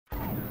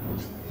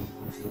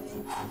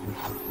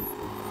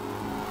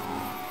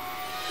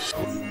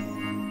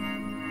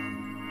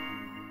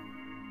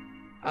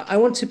I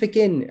want to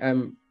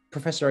begin,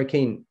 Professor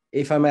O'Keane,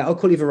 if I may. I'll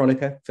call you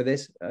Veronica for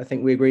this. I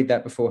think we agreed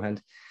that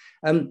beforehand.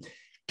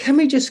 Can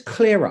we just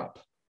clear up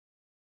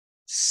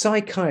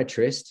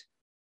psychiatrist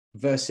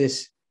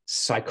versus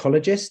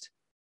psychologist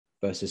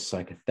versus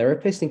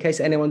psychotherapist, in case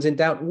anyone's in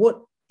doubt?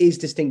 What is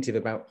distinctive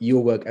about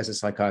your work as a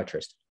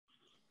psychiatrist?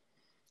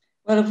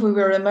 Well, if we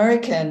were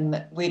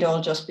American, we'd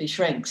all just be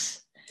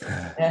shrinks.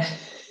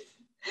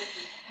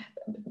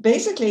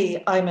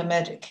 Basically, I'm a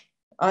medic.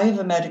 I have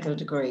a medical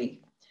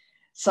degree.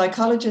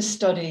 Psychologists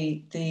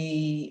study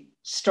the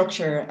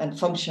structure and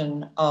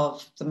function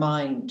of the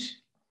mind.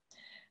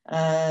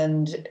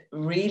 And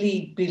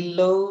really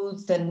below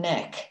the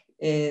neck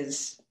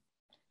is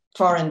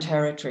foreign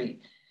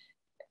territory.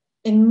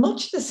 In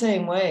much the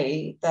same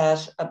way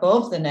that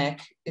above the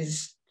neck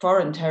is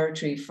foreign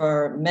territory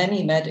for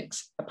many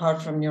medics,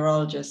 apart from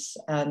neurologists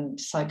and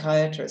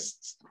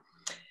psychiatrists.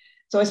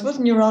 So I suppose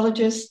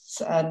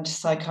neurologists and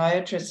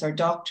psychiatrists are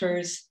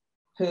doctors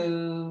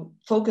who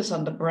focus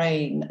on the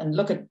brain and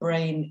look at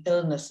brain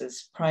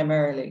illnesses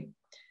primarily.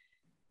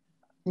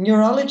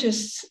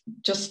 Neurologists,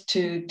 just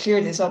to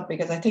clear this up,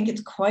 because I think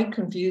it's quite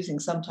confusing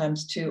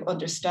sometimes to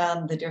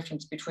understand the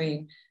difference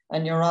between a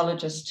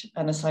neurologist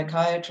and a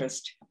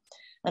psychiatrist.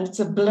 And it's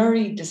a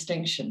blurry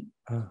distinction.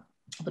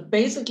 But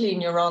basically,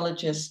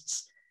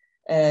 neurologists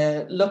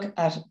look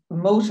at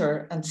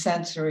motor and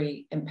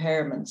sensory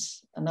impairments.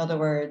 In other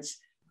words,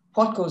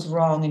 what goes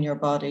wrong in your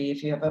body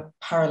if you have a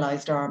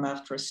paralyzed arm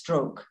after a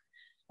stroke,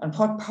 and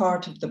what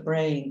part of the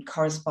brain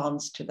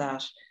corresponds to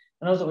that.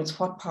 In other words,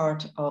 what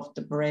part of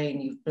the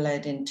brain you've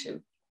bled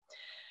into.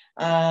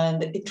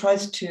 And it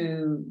tries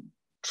to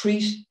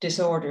treat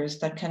disorders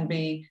that can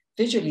be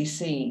visually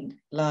seen,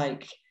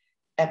 like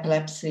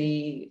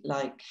epilepsy,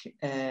 like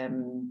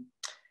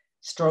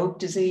stroke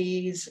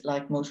disease,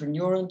 like motor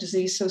neuron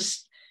disease. So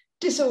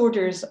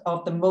disorders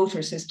of the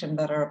motor system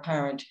that are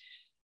apparent.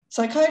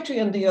 Psychiatry,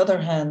 on the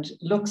other hand,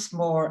 looks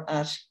more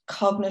at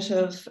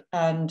cognitive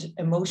and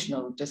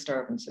emotional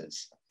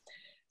disturbances.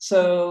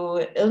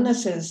 So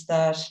illnesses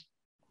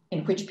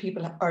in which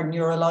people are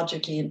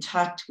neurologically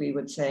intact, we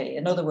would say.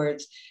 In other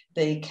words,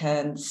 they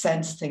can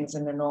sense things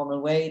in a normal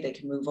way, they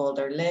can move all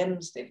their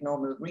limbs, they have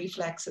normal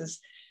reflexes.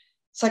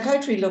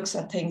 Psychiatry looks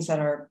at things that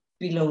are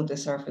below the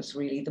surface,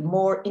 really, the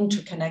more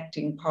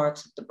interconnecting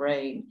parts of the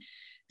brain,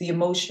 the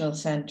emotional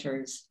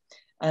centers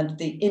and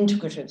the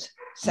integrative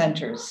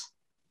centers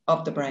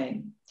of the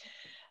brain.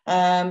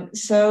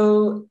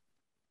 So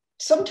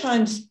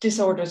sometimes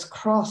disorders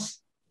cross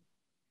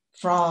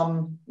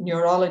from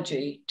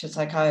neurology to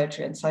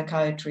psychiatry and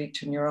psychiatry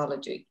to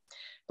neurology,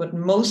 but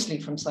mostly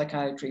from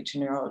psychiatry to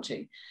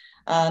neurology.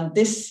 And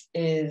this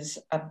is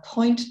a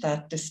point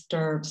that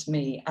disturbs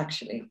me,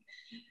 actually,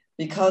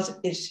 because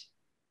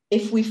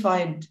if we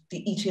find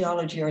the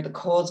etiology or the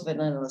cause of an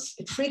illness,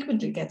 it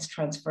frequently gets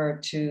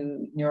transferred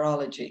to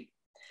neurology.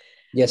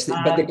 Yes,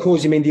 but the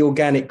cause, you mean the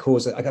organic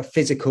cause, like a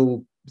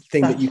physical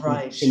thing that you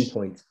can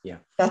pinpoint. Yeah,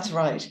 that's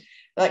right.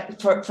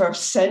 Like for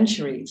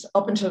centuries,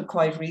 up until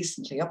quite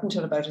recently, up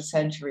until about a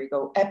century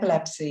ago,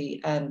 epilepsy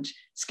and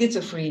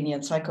schizophrenia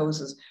and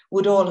psychosis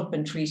would all have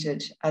been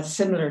treated as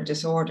similar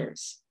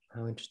disorders.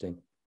 How interesting.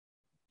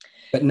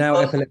 But now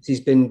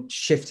epilepsy's been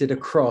shifted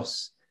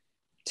across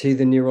to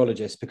the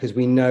neurologist because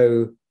we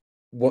know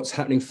what's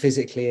happening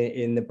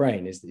physically in the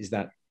brain. Is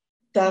that?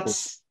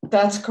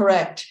 That's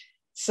correct.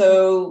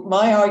 So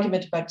my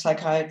argument about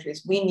psychiatry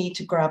is we need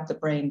to grab the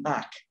brain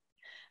back,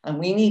 and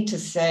we need to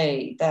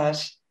say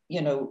that,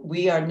 you know,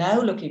 we are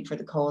now looking for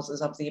the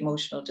causes of the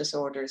emotional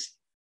disorders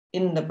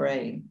in the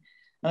brain.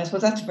 And I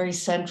suppose that's very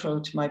central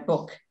to my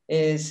book,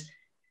 is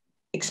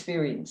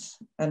experience,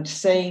 and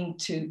saying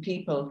to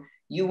people,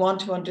 you want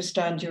to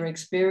understand your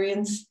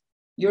experience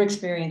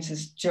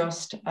is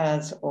just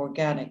as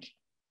organic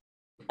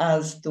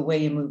as the way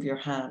you move your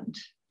hand.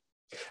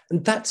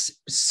 And that's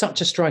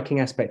such a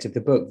striking aspect of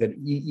the book, that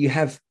you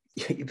have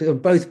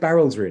both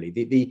barrels, really,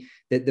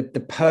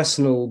 the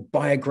personal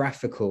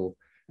biographical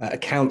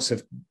accounts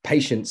of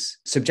patients'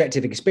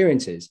 subjective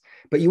experiences,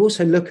 but you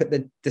also look at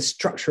the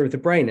structure of the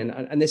brain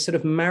and this sort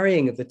of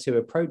marrying of the two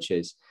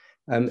approaches.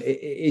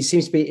 It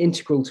seems to be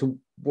integral to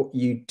what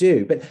you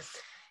do. But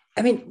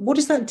I mean, what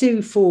does that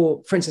do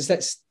for instance,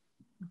 let's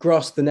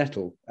grasp the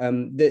nettle,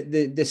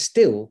 the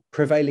still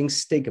prevailing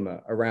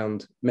stigma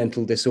around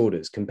mental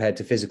disorders compared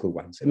to physical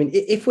ones? I mean,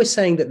 if we're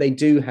saying that they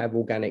do have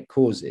organic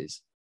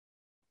causes,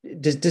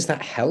 does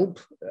that help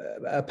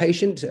a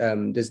patient?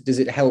 Does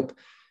it help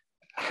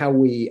how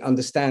we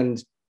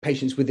understand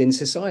patients within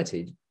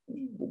society?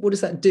 What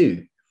does that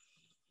do?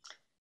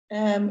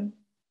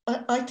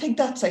 I think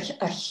that's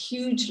a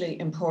hugely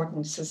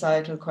important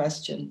societal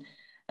question.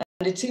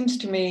 And it seems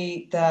to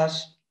me that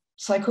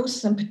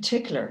psychosis in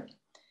particular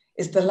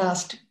is the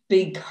last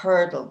big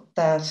hurdle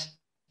that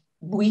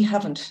we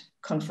haven't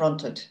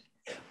confronted.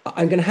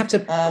 I'm going to have to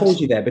pause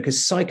you there,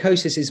 because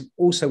psychosis is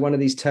also one of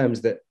these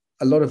terms that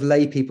a lot of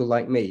lay people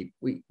like me,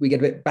 we get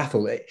a bit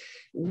baffled.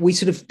 We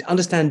sort of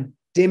understand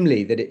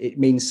dimly that it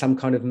means some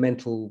kind of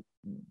mental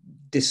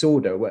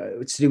disorder.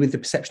 It's to do with the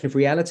perception of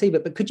reality.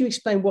 But could you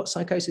explain what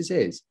psychosis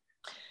is?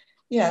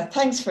 Yeah,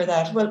 thanks for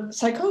that. Well,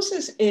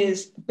 psychosis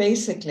is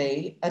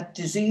basically a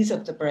disease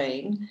of the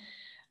brain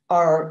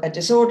or a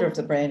disorder of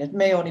the brain. It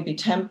may only be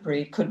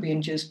temporary. It could be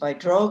induced by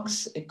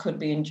drugs. It could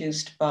be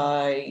induced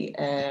by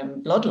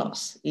blood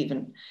loss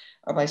even,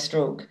 or by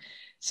stroke.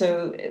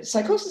 So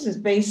psychosis is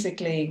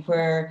basically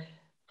where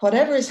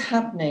whatever is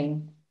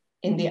happening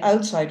in the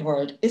outside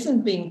world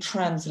isn't being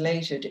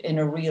translated in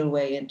a real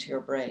way into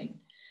your brain.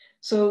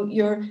 So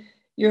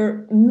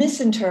you're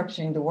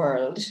misinterpreting the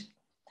world,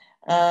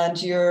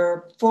 and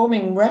you're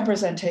forming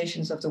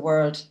representations of the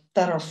world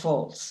that are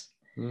false.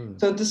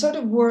 So the sort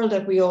of world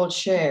that we all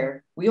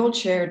share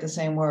the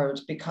same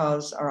world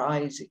because our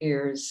eyes,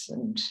 ears,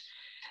 and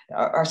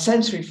our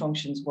sensory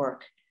functions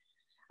work.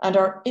 And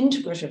our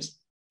integrative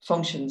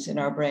functions in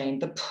our brain,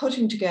 the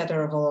putting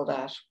together of all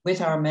that with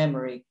our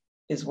memory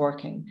is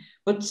working.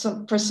 But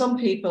for some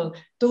people,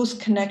 those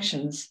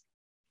connections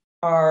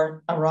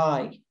are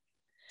awry.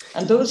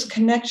 And those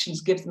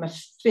connections give them a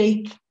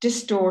fake,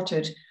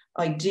 distorted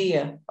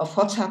idea of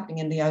what's happening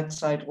in the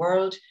outside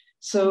world.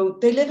 So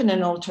they live in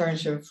an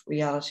alternative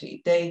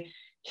reality. They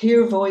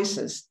hear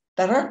voices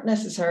that aren't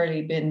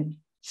necessarily been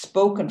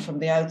spoken from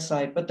the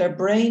outside, but their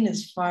brain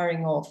is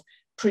firing off,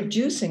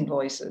 producing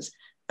voices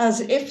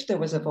as if there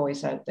was a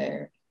voice out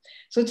there.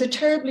 So it's a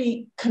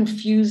terribly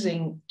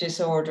confusing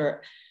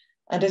disorder.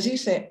 And as you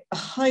say, a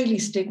highly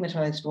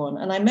stigmatized one.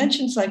 And I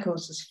mentioned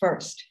psychosis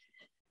first.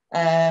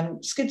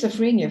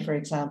 Schizophrenia, for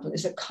example,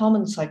 is a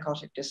common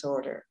psychotic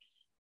disorder.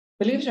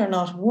 Believe it or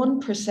not,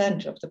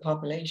 1% of the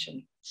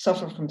population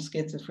suffer from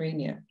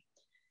schizophrenia.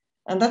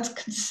 And that's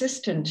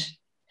consistent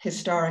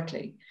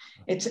historically.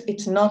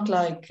 It's not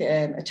like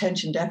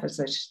attention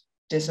deficit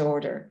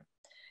disorder,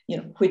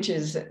 which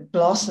is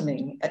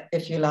blossoming,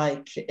 if you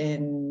like,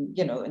 in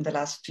the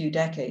last few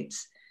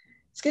decades.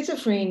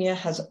 Schizophrenia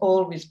has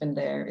always been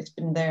there. It's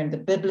been there in the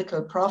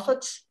biblical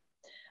prophets,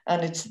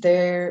 and it's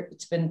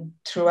been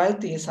throughout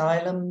the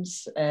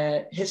asylums,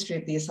 history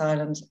of the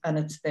asylums, and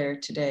it's there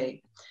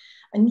today.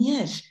 And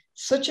yet,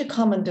 such a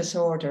common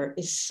disorder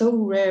is so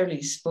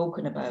rarely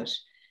spoken about.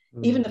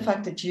 Even the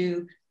fact that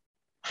you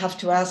have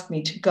to ask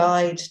me to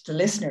guide the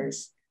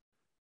listeners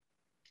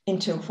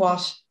into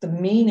what the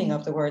meaning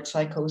of the word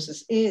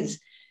psychosis is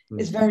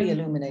very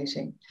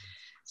illuminating.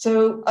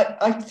 So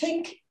I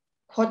think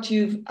what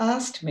you've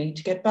asked me,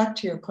 to get back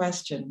to your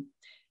question,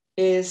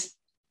 is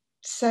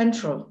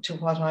central to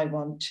what I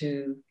want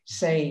to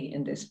say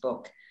in this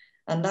book.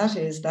 And that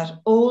is that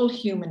all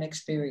human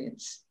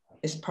experience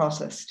is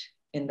processed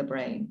in the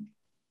brain.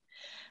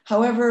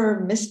 However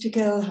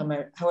mystical,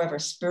 however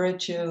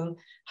spiritual,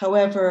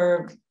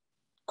 however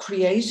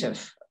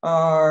creative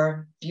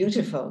or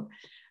beautiful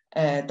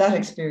that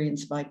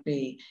experience might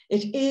be,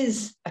 it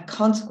is a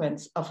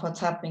consequence of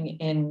what's happening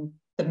in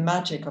the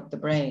magic of the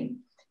brain,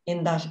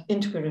 in those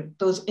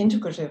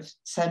integrative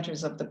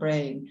centers of the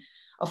brain,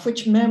 of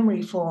which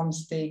memory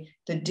forms the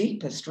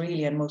deepest,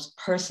 really, and most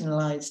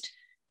personalized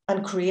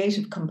and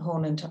creative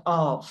component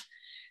of.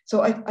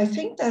 So I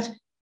think that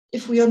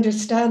if we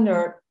understand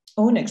our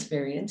own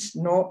experience,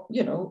 normal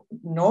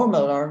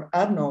or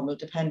abnormal,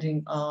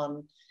 depending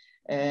on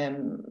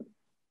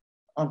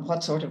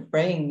what sort of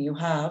brain you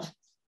have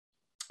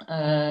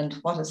and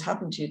what has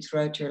happened to you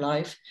throughout your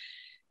life,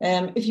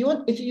 if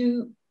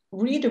you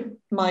read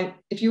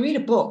a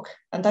book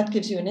and that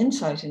gives you an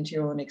insight into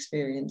your own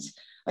experience,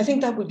 I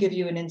think that will give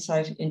you an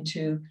insight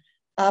into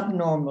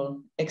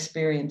abnormal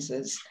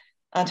experiences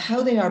and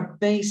how they are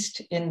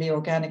based in the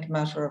organic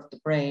matter of the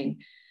brain,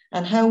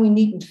 and how we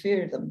needn't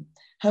fear them,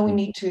 how we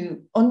need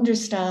to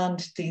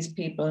understand these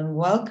people and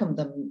welcome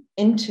them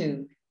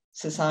into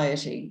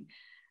society.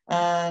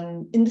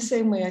 And in the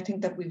same way, I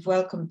think that we've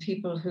welcomed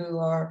people who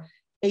are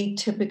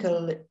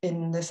atypical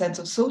in the sense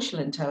of social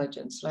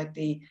intelligence, like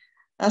the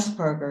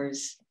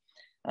Asperger's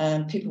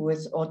and people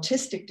with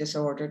autistic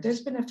disorder.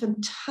 There's been a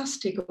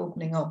fantastic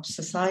opening up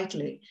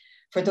societally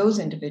for those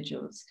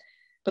individuals.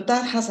 But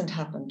that hasn't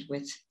happened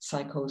with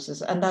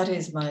psychosis. And that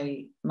is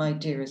my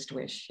dearest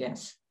wish,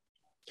 yes.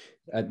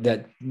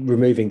 That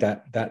removing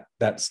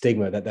that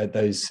stigma,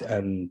 those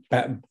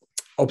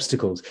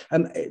obstacles.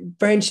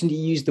 Very interesting you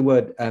used the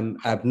word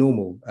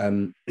abnormal,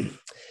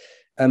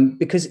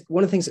 because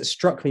one of the things that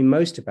struck me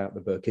most about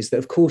the book is that,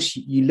 of course,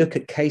 you look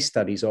at case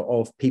studies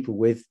of people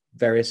with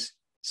various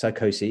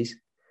psychoses,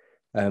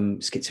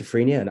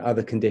 schizophrenia and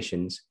other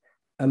conditions,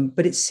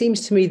 but it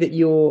seems to me that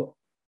your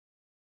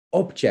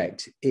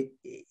object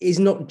is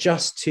not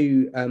just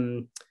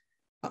to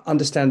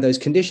understand those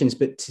conditions,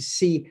 but to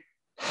see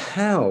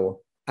how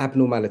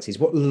abnormalities,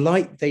 what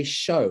light they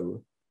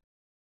show,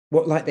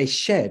 what light they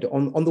shed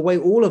on the way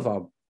all of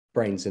our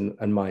brains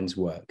and minds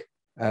work.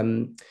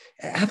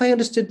 Have I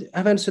understood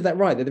that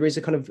right? That there is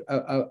a kind of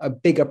a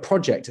bigger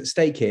project at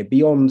stake here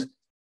beyond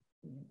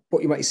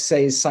what you might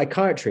say is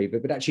psychiatry,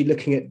 but actually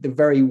looking at the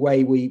very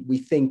way we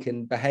think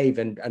and behave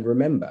and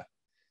remember.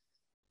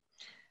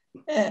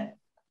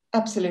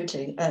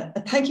 Absolutely.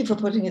 Thank you for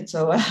putting it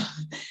so well.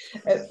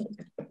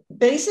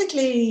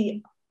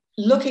 basically,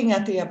 looking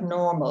at the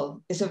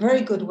abnormal is a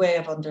very good way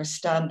of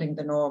understanding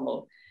the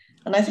normal.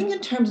 And I think in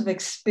terms of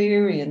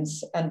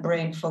experience and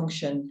brain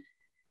function,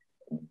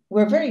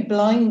 we're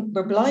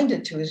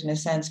blinded to it in a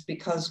sense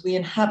because we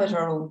inhabit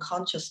our own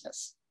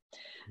consciousness.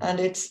 And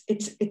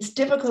it's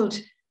difficult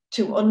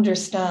to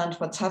understand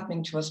what's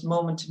happening to us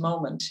moment to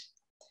moment,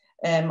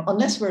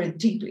 unless we're a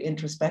deeply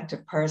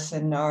introspective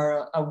person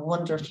or a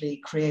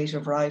wonderfully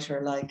creative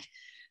writer like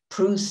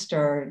Proust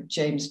or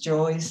James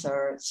Joyce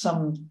or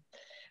some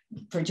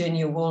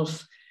Virginia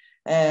Woolf.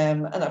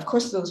 And of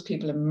course, those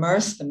people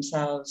immerse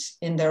themselves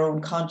in their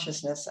own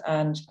consciousness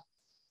and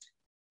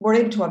we're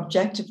able to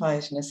objectify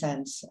it in a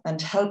sense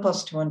and help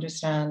us to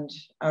understand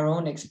our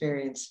own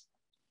experience.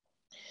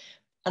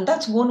 And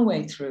that's one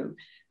way through.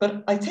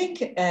 But I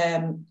think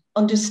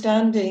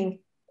understanding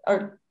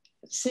or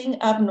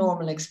seeing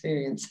abnormal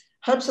experience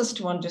helps us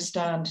to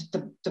understand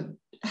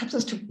helps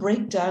us to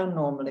break down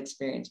normal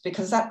experience,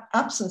 because that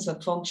absence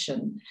of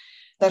function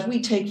that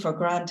we take for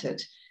granted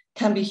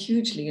can be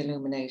hugely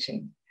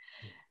illuminating.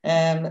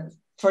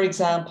 For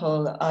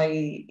example,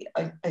 I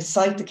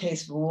cite the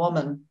case of a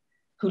woman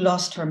who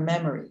lost her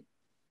memory.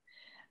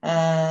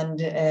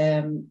 And,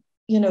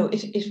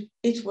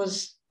 it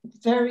was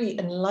very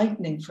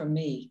enlightening for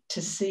me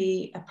to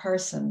see a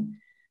person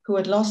who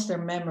had lost their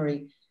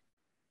memory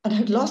and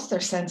had lost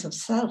their sense of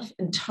self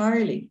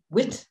entirely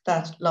with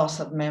that loss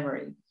of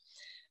memory.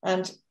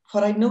 And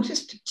what I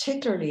noticed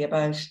particularly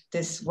about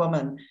this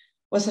woman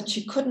was that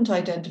she couldn't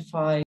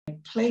identify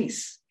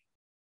place.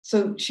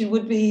 So she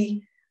would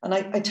be, and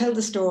I tell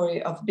the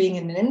story of being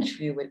in an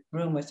interview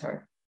room with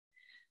her.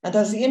 And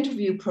as the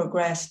interview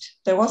progressed,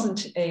 there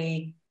wasn't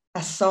a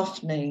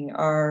softening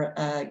or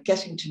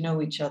getting to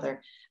know each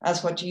other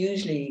as what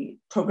usually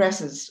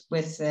progresses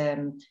with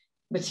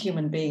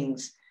human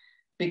beings.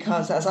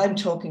 Because as I'm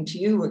talking to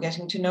you, we're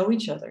getting to know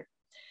each other.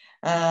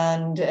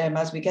 And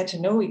as we get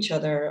to know each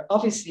other,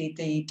 obviously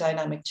the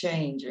dynamic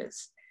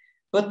changes.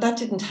 But that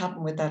didn't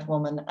happen with that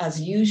woman, as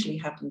usually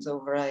happens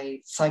over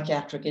a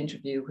psychiatric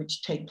interview,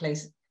 which takes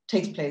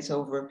place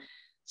over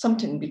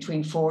something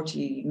between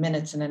 40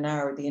 minutes and an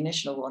hour, the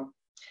initial one.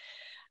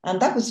 And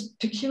that was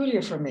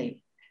peculiar for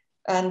me.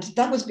 And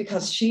that was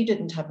because she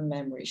didn't have a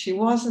memory. There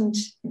wasn't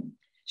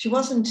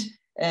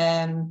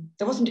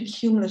a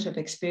cumulative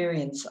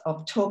experience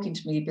of talking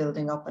to me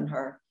building up in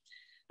her.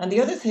 And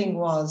the other thing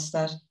was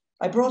that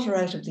I brought her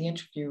out of the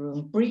interview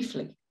room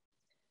briefly,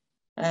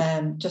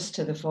 just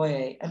to the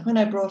foyer. And when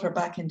I brought her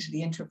back into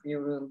the interview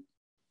room,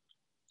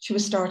 she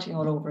was starting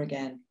all over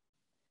again.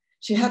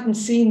 She hadn't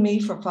seen me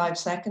for 5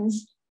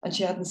 seconds and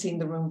she hadn't seen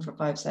the room for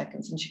 5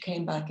 seconds. And she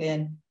came back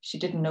in, she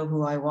didn't know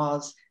who I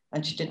was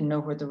and she didn't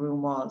know where the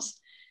room was.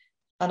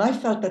 And I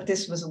felt that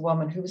this was a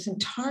woman who was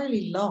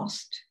entirely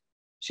lost.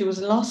 She was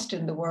lost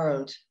in the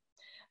world.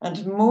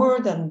 And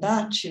more than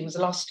that, she was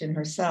lost in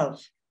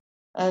herself.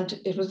 And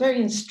it was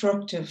very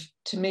instructive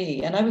to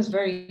me. And I was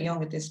very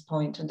young at this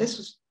point, and this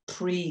was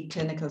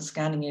pre-clinical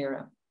scanning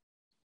era.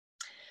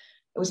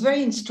 It was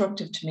very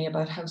instructive to me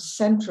about how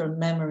central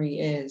memory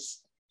is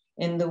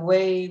in the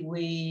way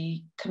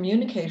we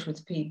communicate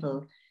with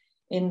people,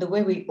 in the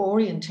way we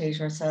orientate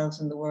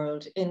ourselves in the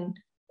world, in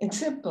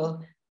simple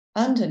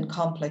and in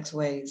complex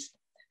ways,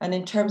 and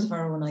in terms of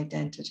our own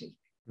identity.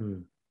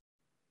 Mm.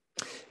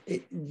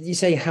 You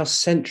say how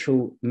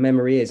central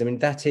memory is. I mean,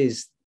 that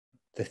is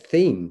the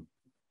theme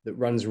that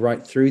runs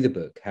right through the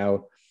book,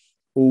 how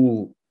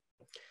all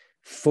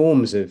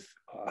forms of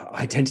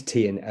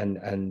identity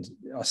and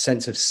our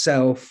sense of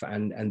self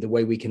and the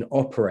way we can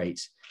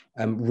operate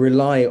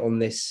rely on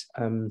this,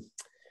 I don't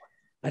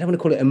want to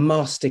call it a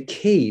master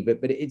key,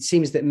 but it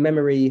seems that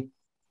memory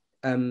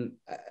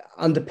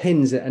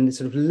underpins and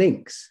sort of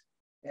links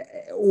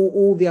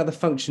all the other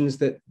functions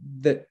that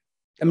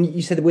I mean,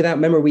 you said that without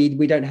memory,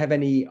 we don't have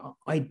any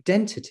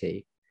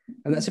identity.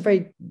 And that's a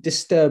very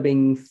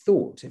disturbing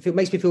thought. It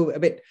makes me feel a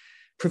bit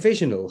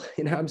provisional.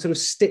 You know, I'm sort of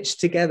stitched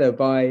together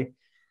by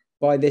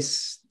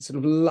this sort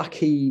of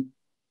lucky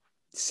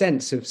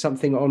sense of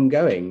something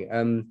ongoing.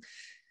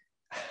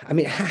 I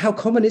mean, how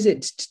common is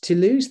it to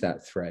lose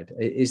that thread?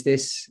 Is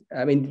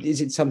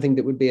it something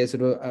that would be a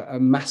sort of a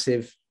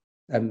massive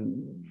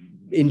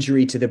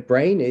injury to the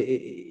brain?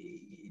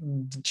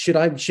 Should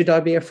I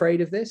be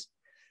afraid of this?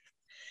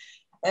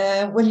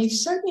 Well, you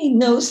certainly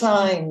know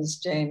signs,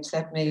 James,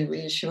 let me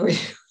reassure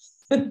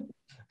you.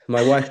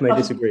 My wife may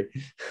disagree.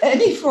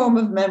 Any form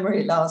of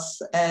memory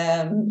loss,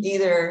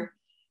 either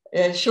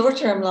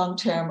short-term,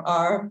 long-term,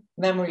 or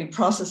memory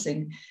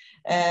processing.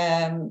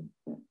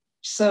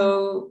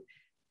 So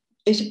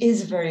it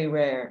is very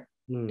rare.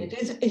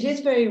 It is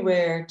very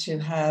rare to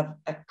have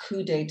a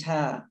coup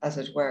d'etat, as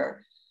it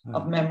were,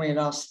 of memory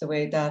loss, the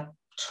way that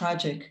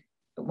tragic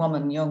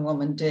young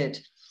woman did.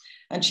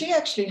 And she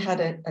actually had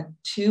a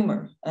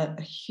tumor,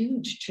 a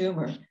huge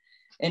tumor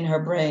in her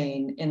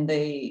brain, in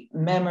the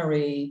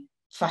memory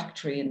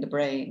factory in the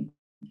brain,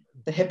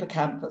 the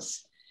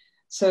hippocampus.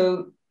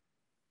 So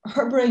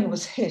her brain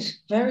was hit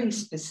very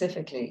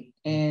specifically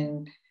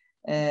in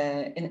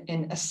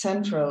a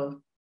central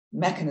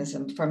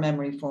mechanism for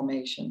memory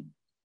formation.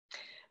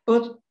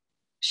 But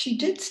she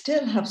did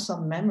still have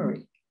some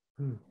memory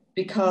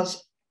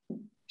because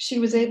she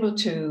was able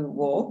to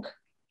walk,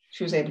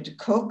 she was able to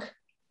cook,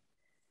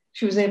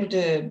 she was able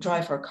to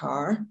drive her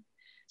car.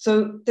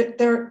 So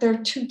there are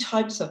two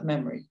types of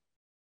memory.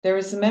 There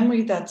is the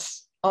memory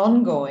that's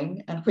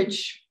ongoing and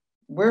which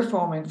we're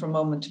forming from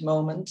moment to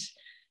moment.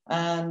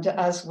 And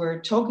as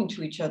we're talking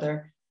to each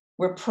other,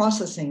 we're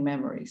processing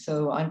memory.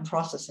 So I'm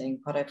processing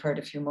what I've heard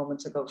a few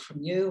moments ago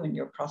from you, and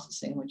you're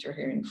processing what you're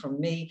hearing from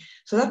me.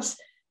 So that's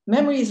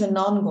memory is an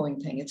ongoing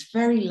thing. It's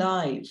very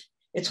live.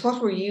 It's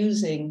what we're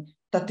using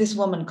that this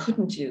woman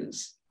couldn't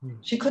use.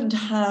 She couldn't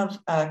have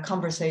a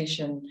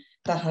conversation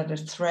that had a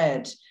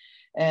thread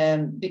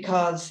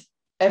because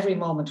every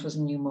moment was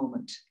a new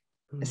moment,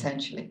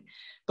 essentially.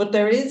 But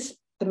there is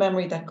the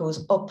memory that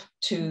goes up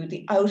to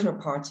the outer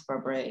parts of our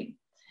brain.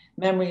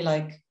 Memory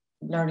like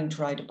learning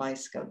to ride a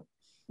bicycle,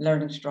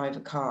 learning to drive a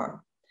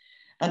car.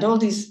 And all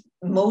these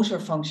motor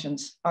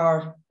functions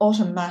are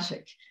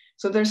automatic.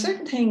 So there are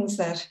certain things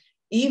that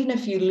even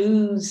if you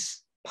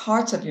lose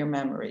parts of your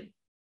memory,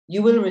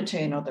 you will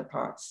retain other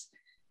parts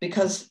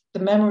because the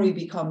memory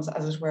becomes,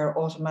 as it were,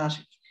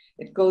 automatic.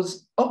 It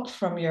goes up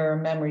from your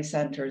memory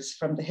centers,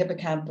 from the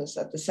hippocampus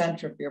at the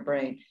center of your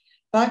brain,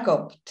 back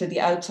up to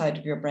the outside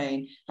of your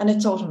brain, and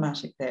it's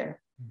automatic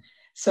there.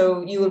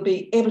 So you will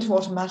be able to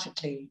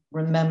automatically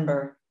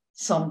remember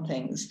some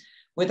things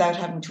without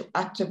having to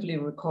actively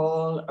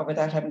recall or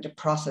without having to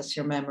process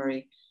your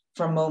memory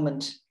from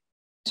moment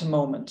to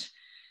moment.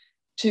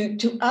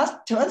 To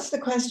answer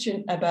the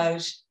question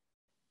about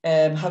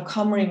how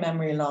common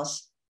memory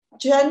loss,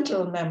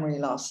 gentle memory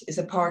loss is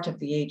a part of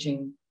the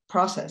aging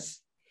process.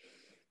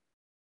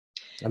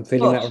 I'm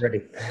feeling that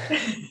already.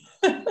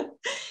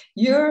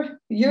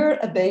 You're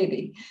a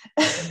baby.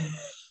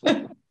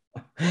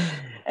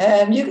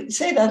 You could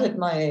say that at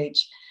my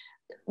age.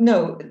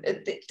 No,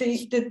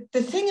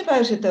 the thing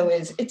about it though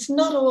is it's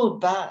not all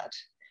bad,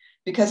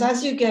 because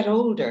as you get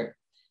older,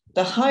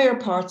 the higher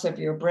parts of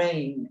your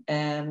brain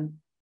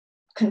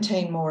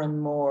contain more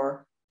and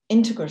more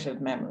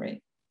integrative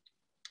memory.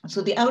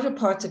 So the outer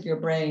parts of your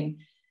brain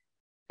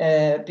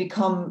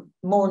become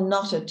more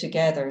knotted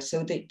together.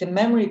 So the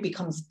memory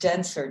becomes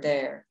denser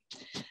there.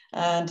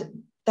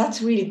 And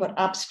that's really what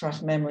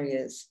abstract memory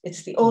is.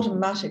 It's the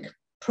automatic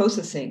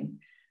processing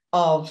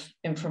of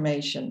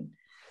information.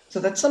 So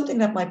that's something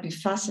that might be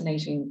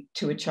fascinating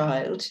to a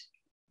child,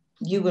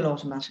 you will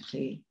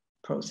automatically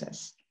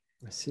process.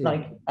 I see.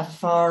 Like a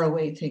far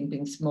away thing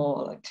being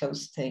small, a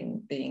close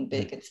thing being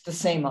big. It's the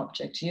same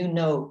object. You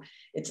know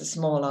it's a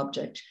small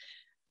object.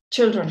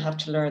 Children have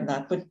to learn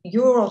that, but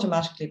you're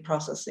automatically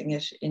processing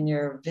it in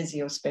your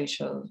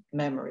visuospatial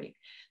memory.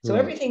 So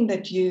everything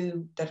that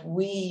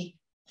we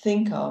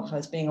think of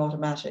as being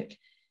automatic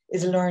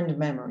is learned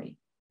memory.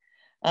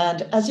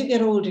 And as you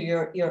get older,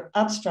 your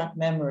abstract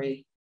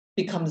memory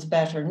becomes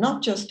better,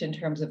 not just in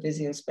terms of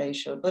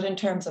visuospatial, but in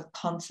terms of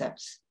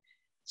concepts.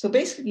 So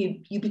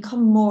basically, you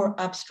become more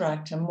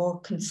abstract and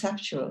more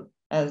conceptual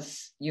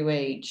as you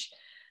age.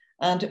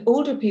 And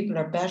older people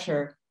are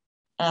better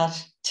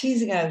at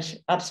teasing out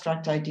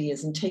abstract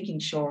ideas and taking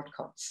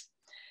shortcuts.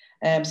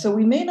 So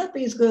we may not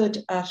be as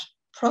good at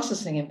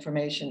processing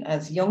information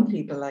as young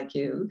people like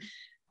you,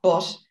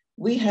 but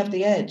we have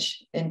the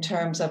edge in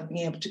terms of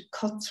being able to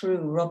cut through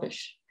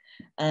rubbish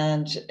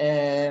and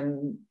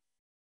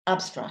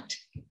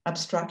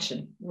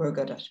abstraction we're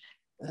good at.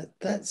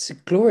 That's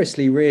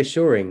gloriously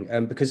reassuring,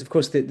 because of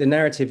course the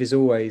narrative is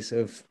always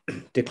of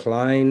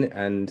decline,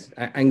 and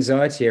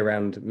anxiety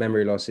around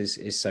memory loss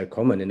is so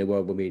common in a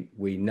world where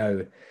we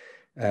know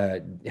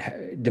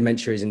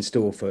dementia is in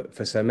store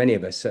for so many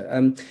of us.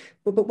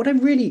 But what I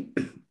really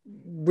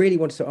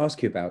wanted to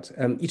ask you about,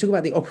 you talk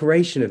about the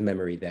operation of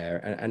memory there,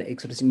 and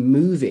it sort of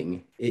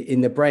moving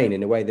in the brain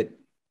in a way that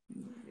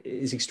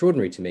is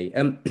extraordinary to me.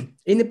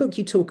 In the book,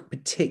 you talk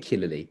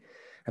particularly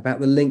about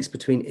the links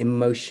between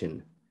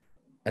emotion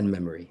and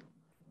memory.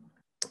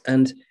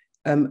 And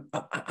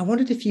I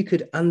wondered if you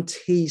could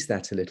untease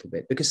that a little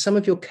bit, because some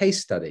of your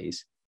case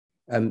studies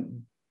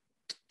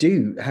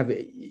do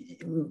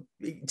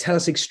tell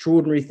us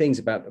extraordinary things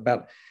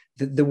about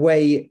the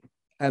way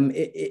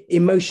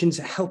emotions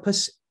help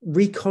us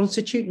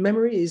reconstitute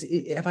memory.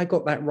 Have I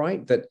got that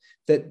right? That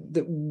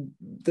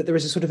there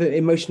is a sort of an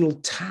emotional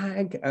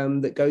tag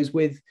that goes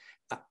with.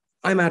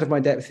 I'm out of my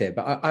depth here,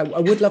 but I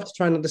would love to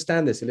try and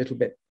understand this a little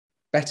bit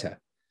better.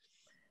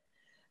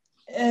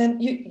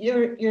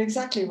 You're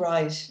exactly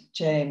right,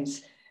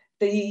 James.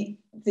 The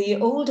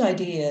old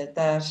idea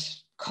that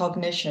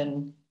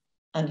cognition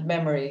and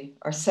memory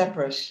are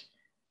separate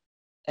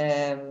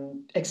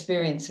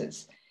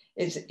experiences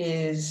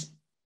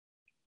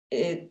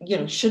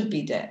should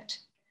be dead.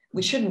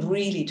 We shouldn't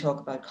really talk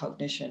about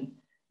cognition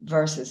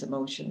versus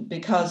emotion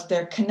because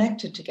they're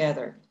connected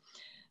together.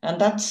 And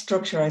that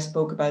structure I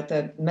spoke about,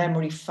 the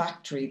memory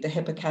factory, the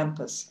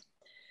hippocampus,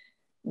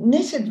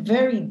 knitted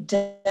very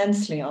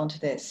densely onto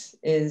this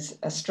is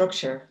a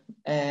structure,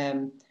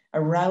 a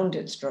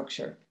rounded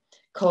structure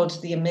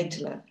called the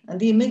amygdala. And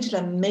the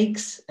amygdala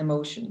makes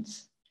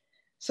emotions.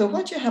 So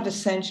what you have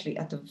essentially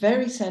at the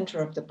very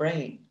center of the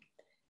brain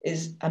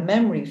is a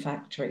memory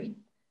factory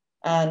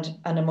and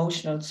an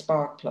emotional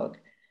spark plug.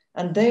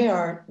 And they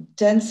are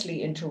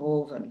densely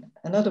interwoven.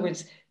 In other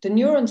words, the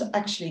neurons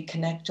actually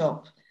connect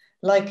up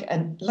like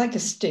a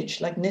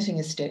stitch, like knitting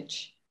a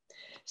stitch.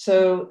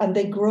 So, and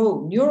they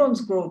grow,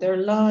 neurons grow, they're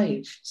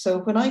live. So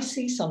when I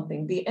see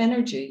something, the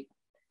energy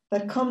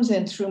that comes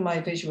in through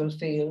my visual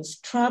fields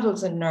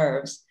travels in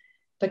nerves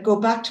that go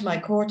back to my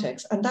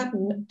cortex. And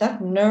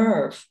that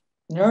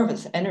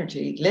nervous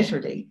energy,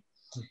 literally,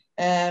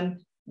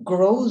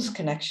 grows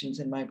connections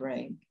in my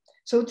brain.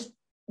 So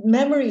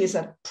memory is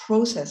a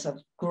process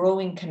of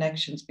growing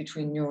connections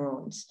between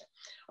neurons,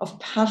 of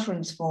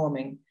patterns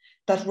forming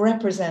that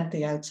represent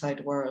the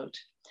outside world.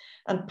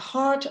 And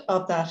part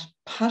of that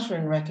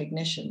pattern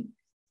recognition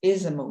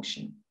is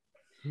emotion.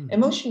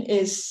 Emotion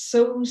is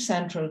so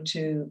central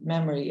to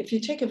memory. If you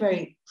take a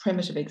very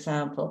primitive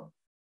example,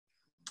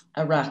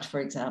 a rat, for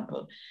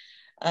example,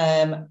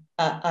 a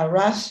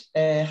rat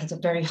has a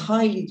very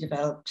highly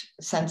developed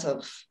sense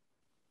of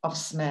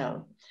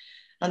smell.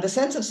 And the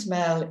sense of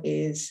smell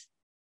is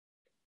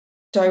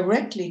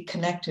directly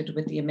connected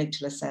with the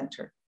amygdala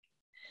center.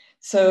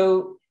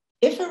 So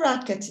if a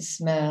rat gets a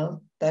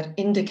smell that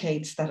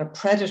indicates that a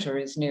predator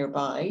is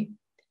nearby,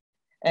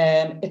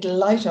 it'll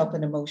light up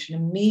an emotion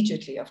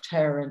immediately of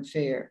terror and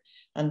fear.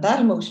 And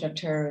that emotion of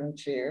terror and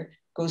fear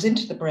goes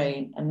into the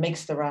brain and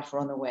makes the rat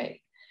run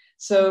away.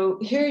 So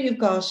here you've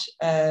got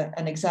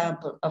an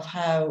example of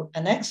how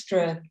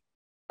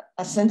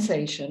a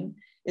sensation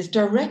is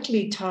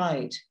directly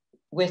tied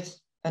with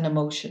an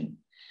emotion.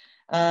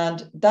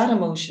 And that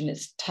emotion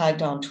is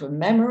tagged onto a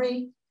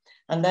memory,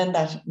 and then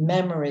that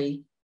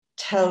memory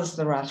tells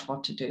the rat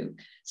what to do.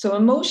 So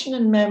emotion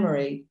and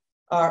memory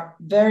are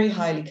very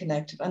highly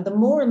connected. And the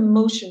more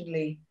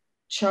emotionally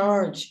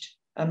charged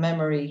a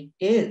memory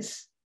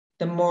is,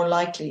 the more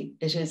likely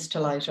it is to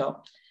light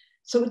up.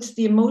 So it's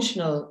the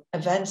emotional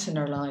events in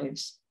our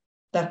lives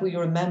that we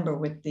remember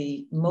with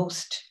the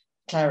most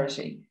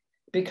clarity,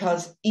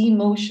 because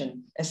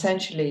emotion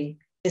essentially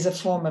is a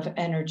form of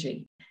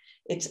energy.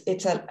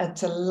 It's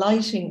a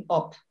lighting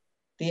up.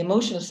 The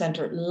emotional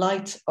center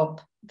lights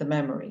up the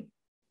memory.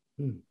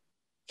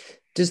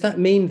 Does that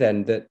mean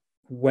then that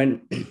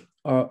when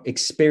our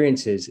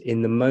experiences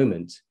in the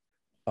moment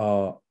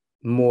are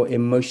more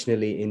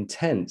emotionally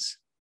intense,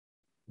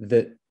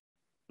 that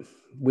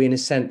we, in a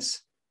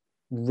sense,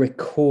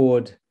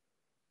 record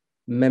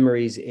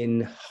memories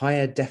in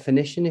higher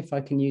definition, if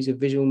I can use a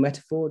visual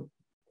metaphor?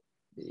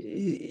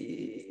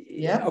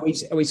 Yeah. Are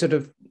we sort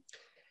of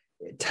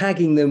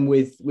tagging them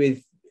with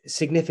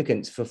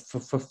significance for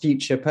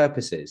future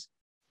purposes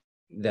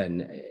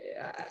then,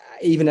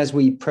 even as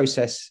we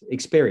process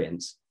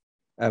experience,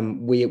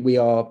 we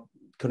are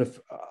kind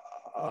of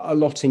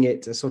allotting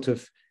it a sort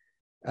of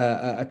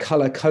a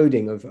color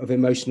coding of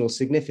emotional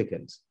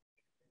significance?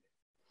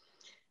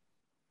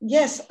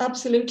 Yes,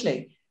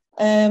 absolutely.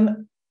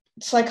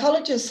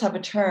 Psychologists have a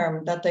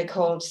term that they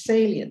call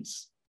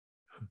salience.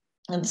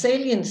 And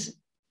salience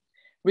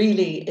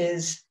really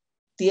is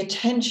the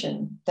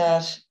attention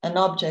that an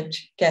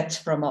object gets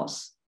from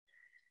us.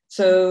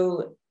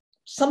 So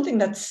something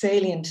that's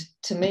salient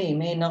to me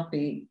may not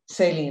be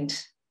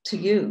salient to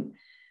you.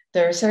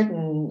 There are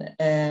certain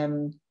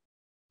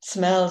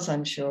smells,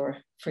 I'm sure,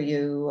 for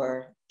you,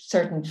 or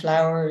certain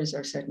flowers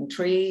or certain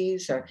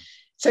trees or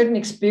certain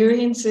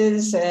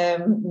experiences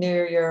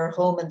near your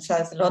home in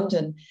South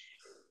London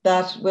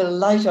that will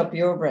light up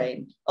your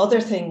brain.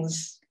 Other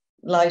things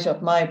light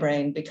up my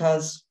brain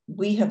because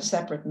we have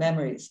separate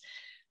memories.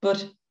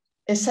 But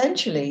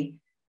essentially,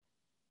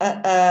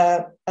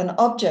 an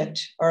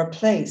object or a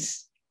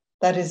place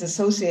that is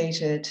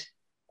associated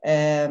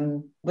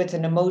with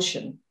an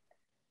emotion,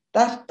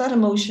 that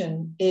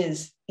emotion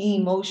is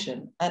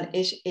emotion, and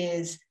it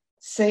is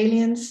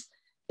salience.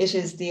 It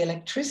is the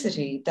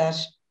electricity that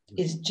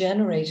is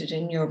generated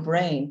in your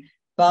brain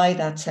by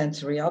that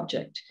sensory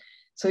object.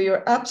 So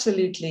you're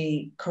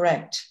absolutely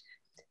correct.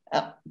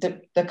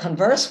 The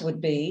converse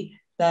would be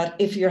that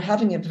if you're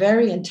having a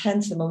very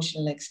intense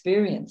emotional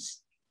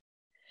experience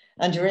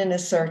and you're in a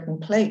certain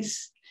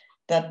place,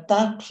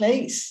 that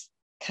place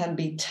can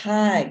be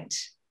tagged.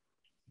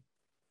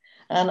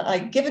 And I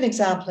give an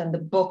example in the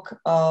book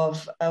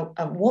of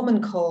a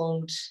woman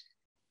called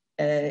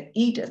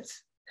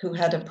Edith, who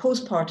had a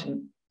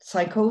postpartum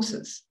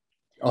psychosis.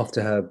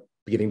 After her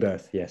giving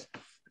birth, yes.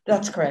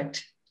 That's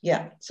correct.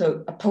 Yeah.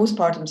 So a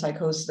postpartum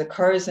psychosis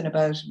occurs in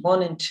about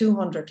 1 in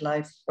 200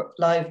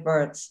 live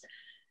births.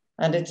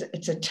 And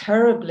it's a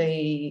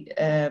terribly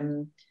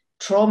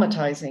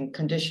traumatizing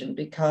condition,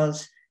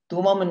 because the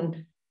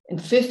woman in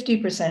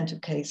 50%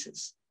 of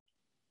cases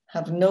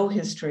have no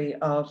history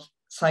of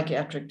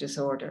psychiatric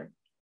disorder.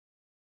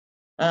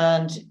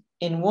 And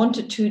in 1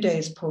 to 2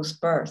 days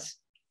post-birth,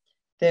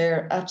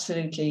 they're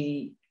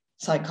absolutely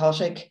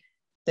psychotic.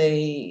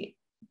 They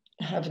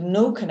have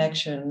no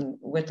connection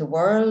with the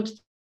world.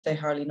 They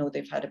hardly know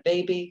they've had a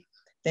baby.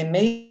 They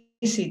may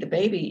see the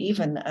baby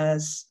even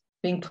as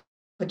being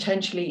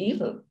potentially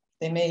evil.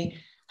 They may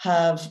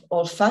have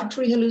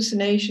olfactory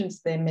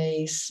hallucinations. They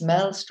may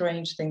smell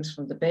strange things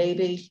from the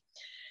baby,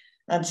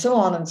 and so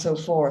on and so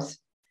forth.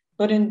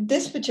 But in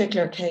this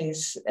particular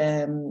case,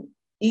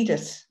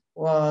 Edith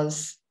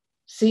was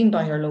seen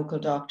by her local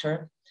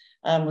doctor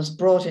and was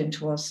brought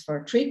into us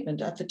for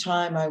treatment. At the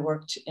time, I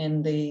worked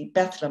in the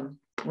Bethlehem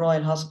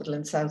Royal Hospital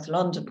in South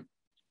London.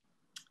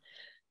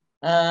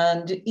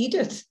 And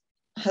Edith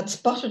had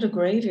spotted a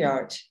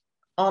graveyard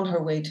on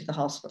her way to the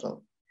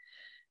hospital.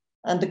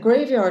 And the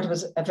graveyard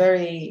was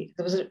there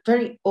was a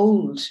very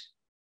old,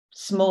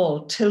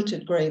 small,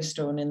 tilted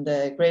gravestone in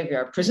the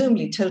graveyard,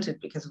 presumably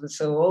tilted because it was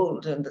so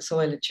old and the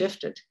soil had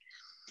shifted.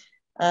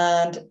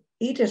 And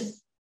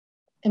Edith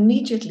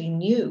immediately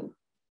knew.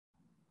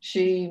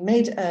 She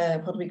made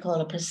what we call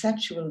a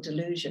perceptual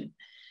delusion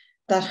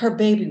that her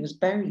baby was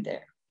buried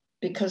there,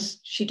 because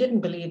she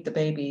didn't believe the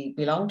baby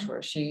belonged to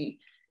her. She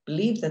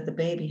believed that the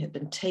baby had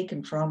been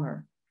taken from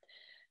her,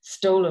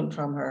 stolen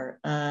from her,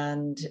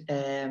 and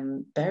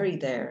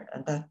buried there,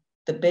 and that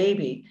the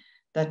baby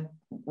that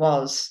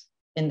was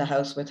in the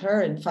house with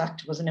her, in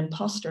fact, was an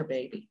imposter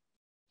baby,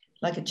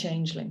 like a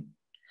changeling.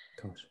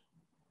 Gosh.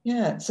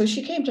 Yeah, so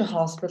she came to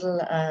hospital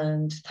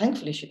and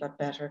thankfully she got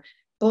better.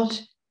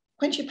 But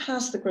when she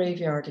passed the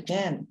graveyard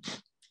again,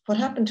 what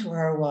happened to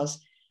her was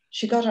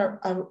she got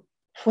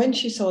when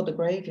she saw the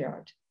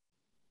graveyard,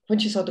 when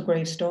she saw the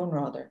gravestone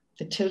rather,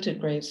 the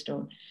tilted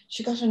gravestone,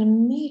 she got an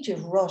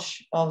immediate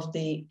rush of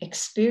the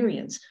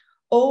experience,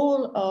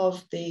 all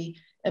of the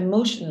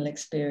emotional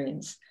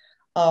experience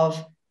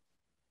of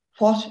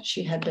what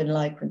she had been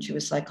like when she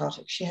was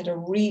psychotic. She had a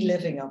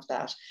reliving of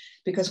that,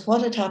 because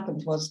what had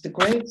happened was the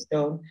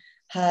gravestone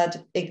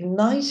had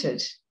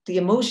ignited the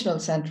emotional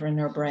center in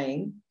her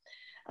brain,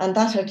 and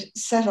that had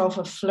set off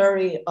a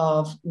flurry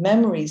of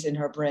memories in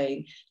her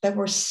brain that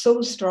were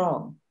so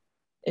strong.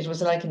 It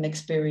was like an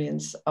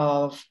experience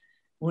of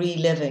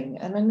reliving.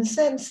 And in a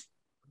sense,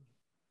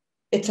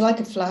 it's like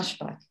a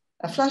flashback.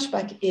 A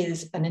flashback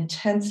is an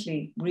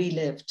intensely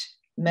relived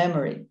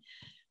memory.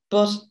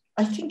 But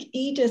I think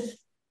Edith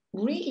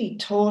really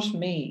taught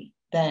me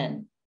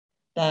then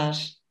that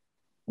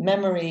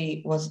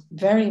memory was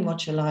very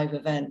much a live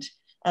event,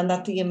 and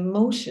that the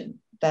emotion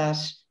that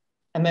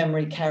a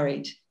memory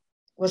carried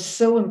was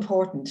so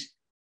important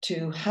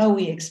to how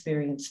we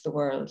experience the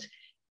world.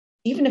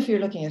 Even if you're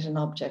looking at an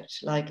object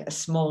like a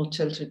small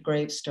tilted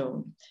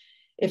gravestone,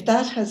 if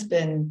that has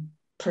been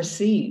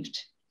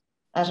perceived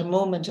at a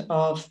moment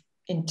of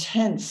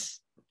intense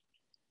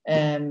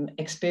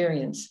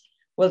experience,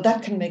 well,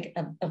 that can make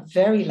a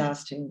very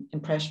lasting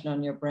impression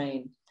on your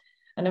brain.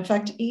 And in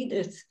fact,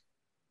 Edith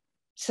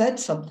said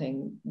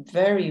something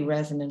very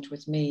resonant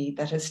with me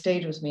that has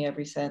stayed with me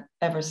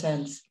ever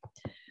since.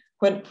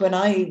 When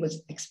I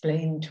was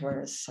explaining to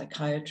her, as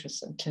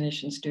psychiatrists and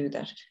clinicians do,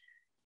 that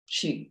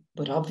she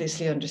would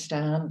obviously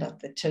understand that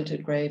the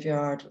tilted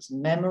graveyard was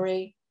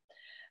memory,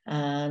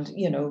 and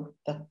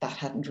that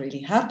hadn't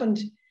really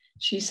happened.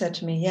 She said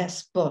to me,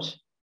 yes, but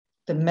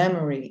the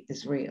memory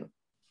is real.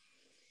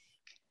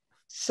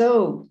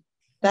 So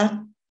that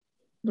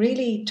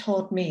really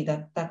taught me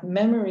that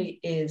memory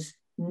is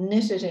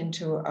knitted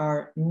into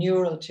our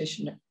neural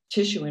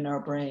tissue in our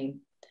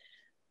brain,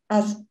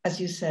 as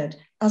you said,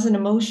 as an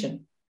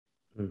emotion,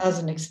 as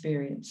an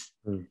experience.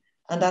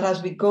 And that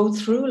as we go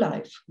through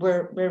life,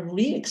 we're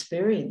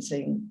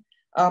re-experiencing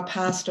our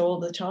past all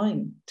the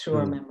time through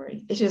our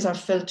memory. It is our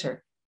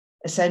filter,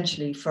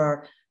 essentially,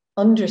 for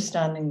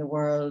understanding the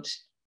world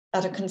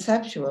at a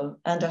conceptual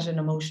and at an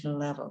emotional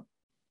level.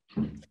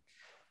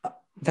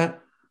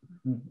 That,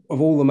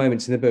 of all the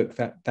moments in the book,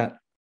 that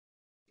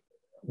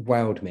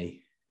wowed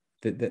me.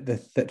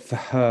 That for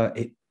her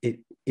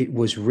it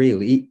was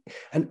real.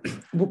 And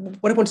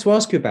what I wanted to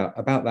ask you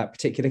about that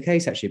particular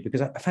case, actually,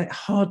 because I find it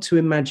hard to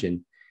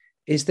imagine,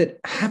 is that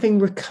having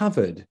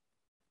recovered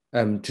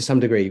to some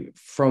degree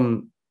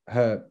from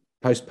her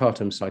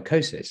postpartum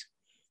psychosis,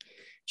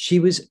 she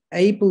was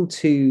able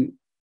to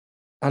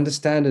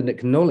understand and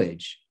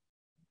acknowledge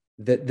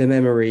that the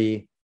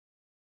memory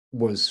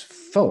was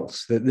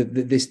false, that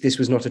this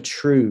was not a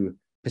true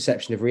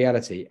perception of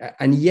reality.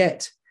 And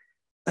yet,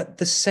 at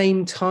the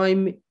same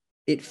time,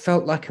 it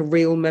felt like a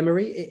real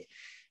memory.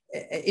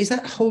 Is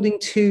that holding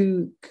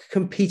two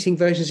competing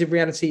versions of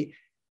reality?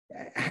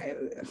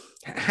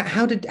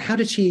 How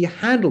did she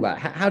handle that?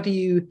 How do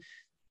you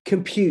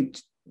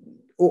compute,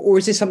 or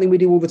is this something we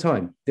do all the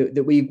time,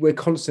 that we're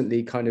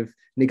constantly kind of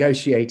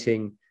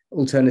negotiating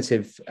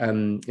alternative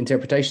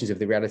interpretations of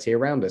the reality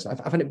around us? I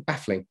find it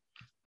baffling.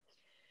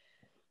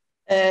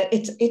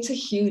 It's a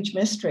huge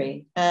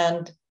mystery,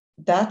 and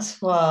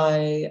that's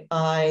why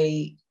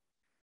I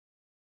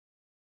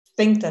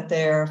think that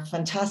they're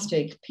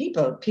fantastic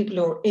people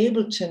who are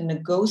able to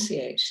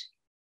negotiate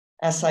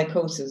a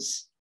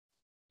psychosis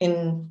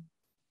in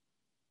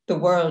the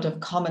world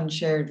of common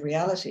shared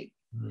reality.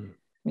 I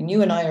mean,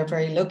 you and I are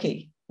very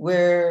lucky.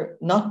 We're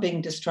not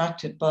being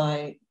distracted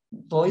by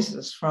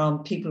voices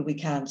from people we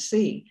can't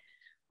see.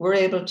 We're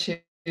able to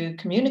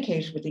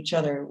communicate with each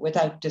other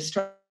without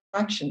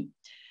distraction.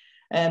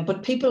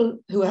 But people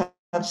who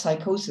have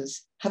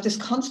psychosis have this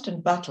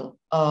constant battle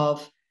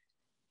of,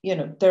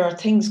 there are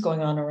things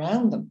going on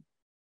around them.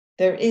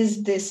 There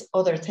is this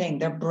other thing.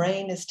 Their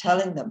brain is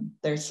telling them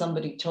there's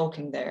somebody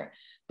talking there,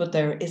 but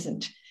there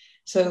isn't.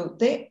 So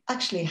they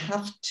actually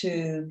have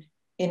to,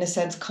 in a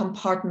sense,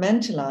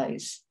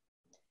 compartmentalize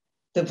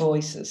the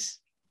voices.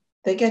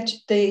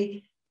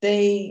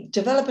 They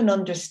develop an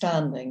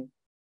understanding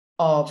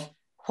of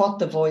what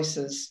the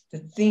voices, the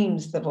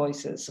themes the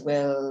voices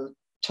will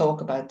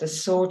talk about, the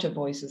sort of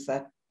voices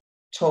that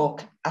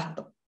talk at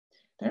them.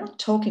 They're not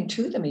talking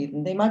to them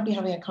even. They might be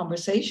having a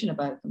conversation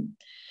about them.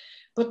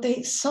 But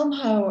they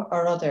somehow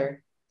or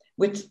other,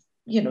 with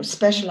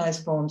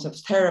specialized forms of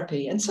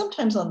therapy, and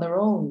sometimes on their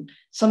own,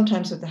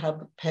 sometimes with the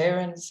help of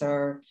parents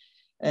or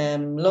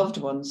loved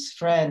ones,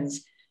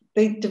 friends,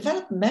 they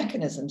develop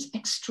mechanisms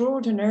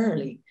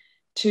extraordinarily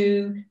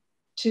to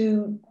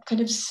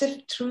kind of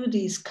sift through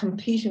these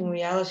competing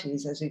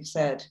realities, as you've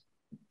said,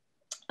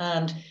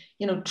 and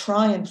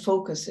try and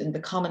focus in the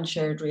common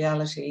shared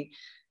reality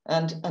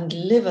and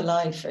live a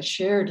life, a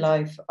shared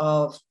life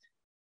of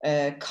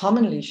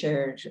commonly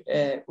shared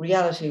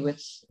reality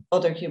with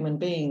other human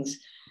beings.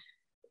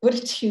 But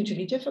it's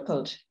hugely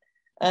difficult.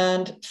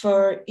 And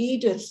for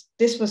Edith,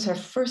 this was her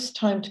first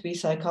time to be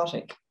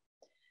psychotic.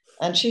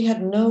 And she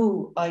had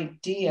no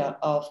idea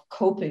of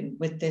coping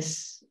with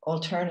this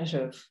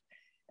alternative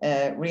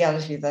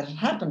reality that had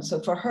happened.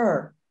 So for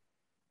her,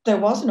 there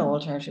was no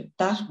alternative.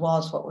 That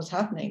was what was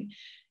happening.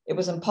 It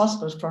was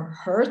impossible for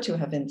her to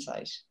have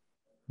insight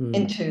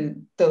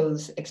into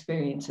those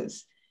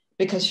experiences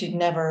because she'd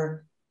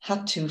never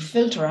had to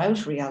filter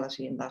out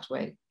reality in that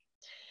way.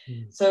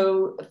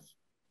 So,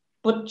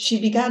 but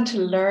she began to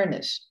learn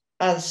it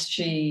as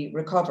she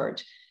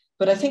recovered.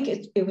 But I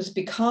think it was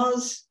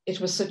because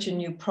it was such a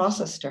new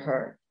process to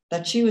her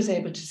that she was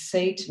able to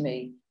say to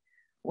me,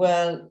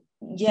 well,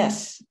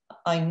 yes,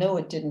 I know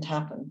it didn't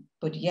happen,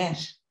 but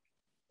yet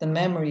the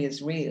memory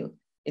is real.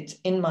 It's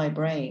in my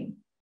brain.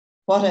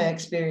 What I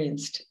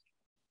experienced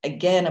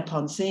again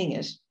upon seeing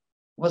it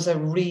was a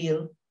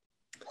real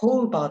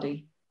whole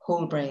body,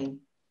 whole brain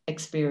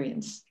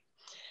experience.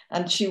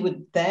 And she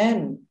would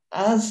then,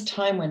 as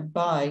time went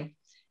by,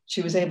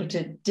 she was able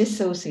to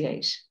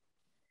dissociate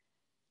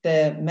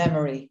the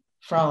memory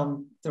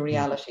from the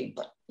reality.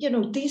 But,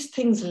 these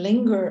things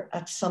linger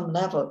at some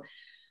level.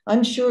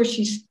 I'm sure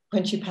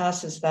when she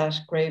passes that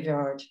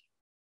graveyard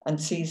and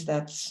sees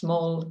that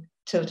small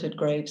tilted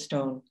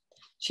gravestone,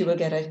 she will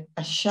get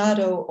a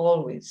shadow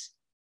always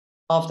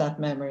of that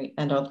memory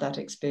and of that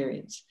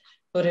experience.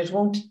 But it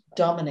won't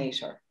dominate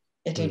her.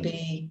 It'll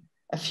be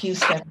a few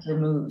steps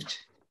removed.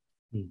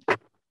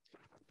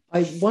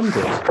 I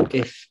wondered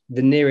if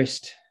the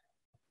nearest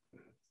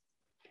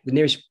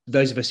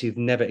those of us who've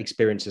never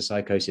experienced a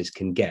psychosis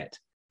can get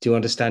to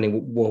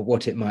understanding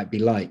what it might be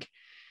like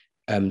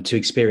to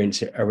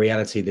experience a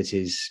reality that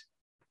is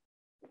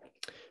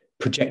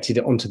projected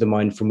onto the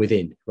mind from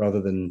within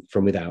rather than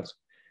from without,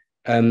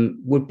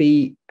 would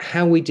be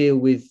how we deal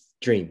with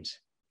dreams.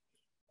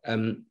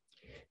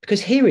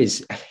 Because here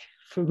is,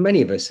 for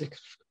many of us, a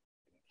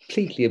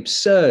completely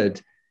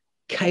absurd,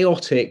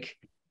 chaotic,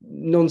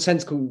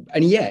 nonsensical,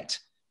 and yet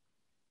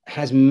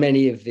has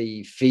many of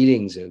the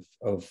feelings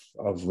of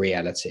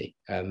reality,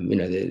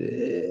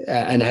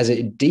 and has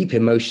a deep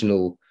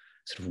emotional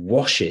sort of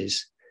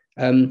washes.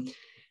 And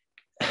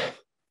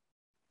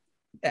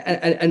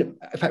in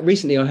fact,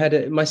 recently I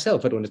had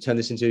myself, I don't want to turn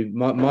this into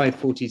my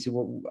 40 to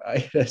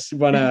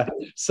one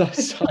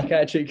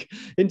psychiatric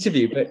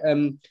interview, but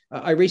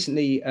I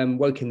recently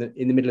woke in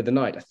the middle of the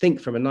night, I think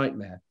from a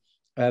nightmare.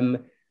 And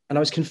I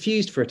was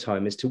confused for a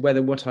time as to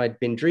whether what I'd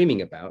been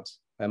dreaming about,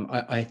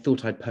 I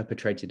thought I'd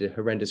perpetrated a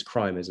horrendous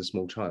crime as a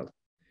small child.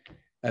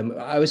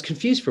 I was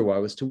confused for a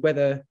while as to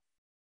whether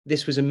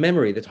this was a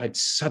memory that I'd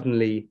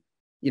suddenly,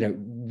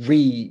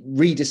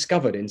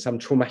 rediscovered in some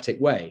traumatic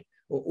way,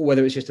 or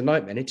whether it was just a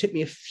nightmare. And it took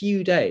me a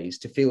few days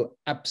to feel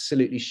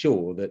absolutely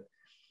sure that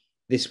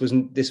this was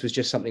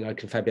just something I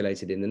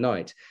confabulated in the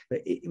night.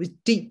 But it was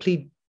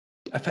deeply,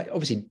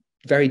 obviously,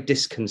 very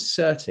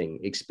disconcerting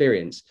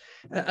experience.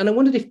 And I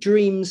wondered if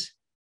dreams,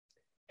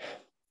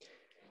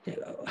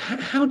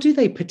 how do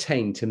they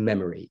pertain to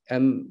memory?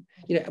 Why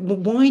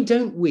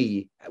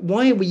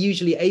are we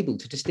usually able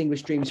to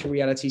distinguish dreams from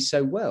reality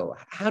so well?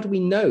 How do we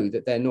know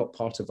that they're not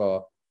part of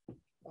our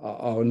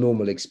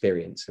normal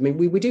experience? I mean,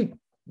 we do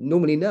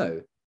normally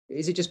know.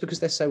 Is it just because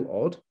they're so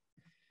odd?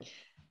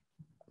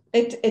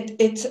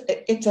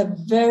 It's a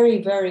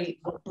very, very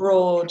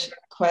broad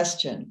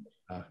question.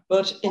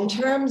 But in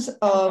terms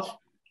of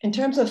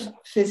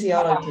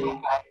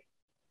physiology,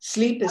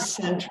 sleep is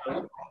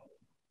central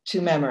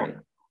to memory,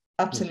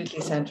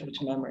 absolutely central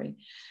to memory,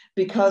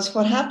 because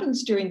what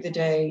happens during the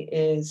day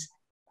is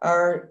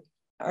our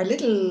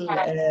little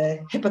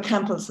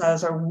hippocampal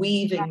cells are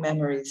weaving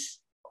memories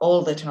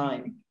all the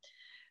time.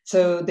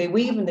 So they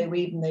weave and they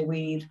weave and they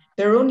weave.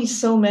 There are only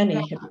so many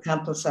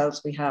hippocampal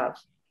cells we have.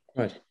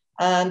 Right.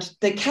 And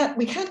we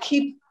can't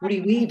keep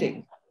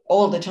reweaving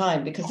all the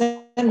time, because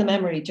then the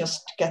memory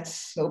just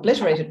gets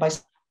obliterated by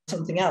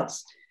something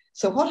else.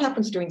 So what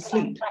happens during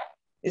sleep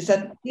is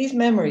that these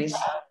memories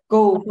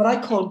go, what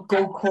I call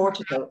go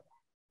cortical.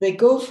 They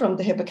go from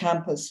the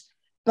hippocampus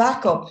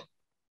back up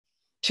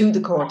to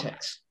the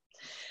cortex.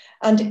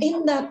 And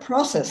in that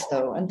process,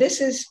 though, and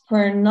this is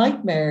where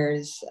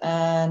nightmares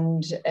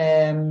and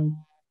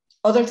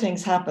other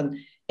things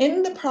happen,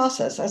 in the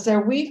process, as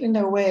they're weaving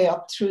their way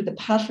up through the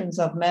patterns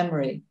of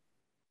memory,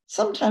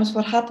 sometimes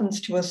what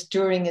happens to us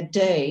during a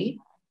day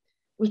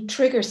will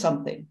trigger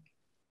something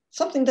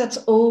that's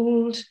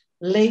old,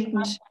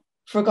 latent,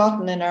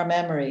 forgotten in our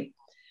memory.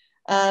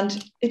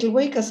 And it'll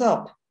wake us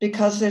up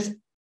because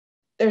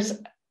there's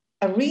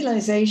a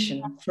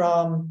realization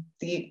from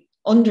the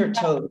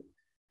undertow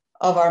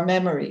of our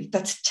memory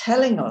that's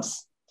telling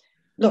us,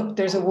 look,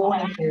 there's a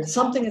warning here.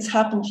 Something has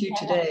happened to you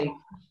today.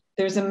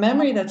 There's a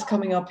memory that's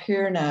coming up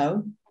here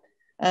now,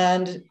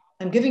 and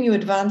I'm giving you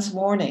advance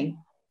warning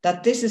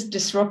that this is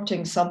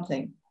disrupting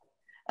something.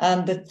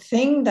 And the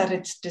thing that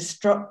it's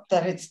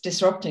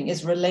disrupting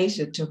is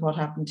related to what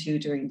happened to you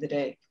during the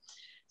day.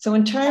 So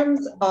in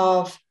terms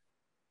of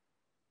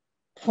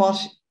what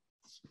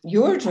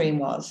your dream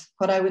was,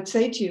 what I would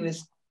say to you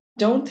is,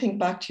 don't think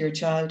back to your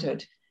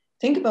childhood.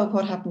 Think about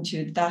what happened to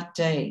you that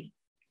day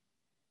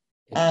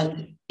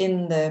and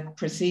in the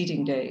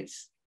preceding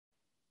days.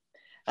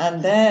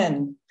 And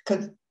then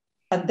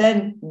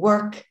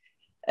work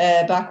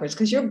backwards,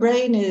 because your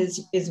brain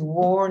is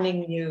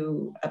warning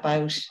you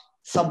about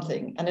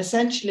something. And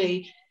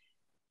essentially,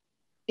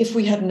 if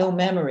we had no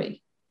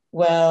memory,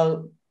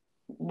 well,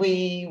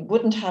 we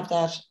wouldn't have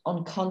that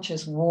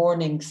unconscious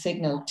warning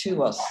signal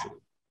to us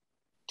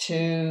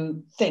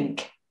to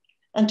think.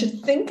 And to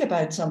think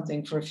about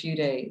something for a few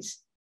days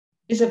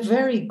is a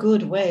very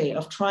good way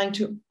of trying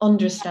to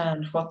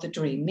understand what the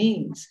dream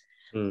means.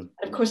 Mm.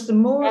 Of course, the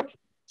more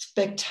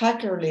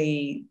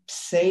spectacularly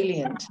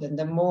salient and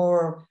the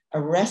more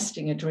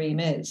arresting a dream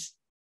is,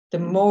 the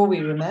more we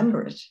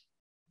remember it.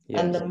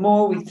 Yes. And the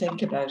more we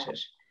think about it.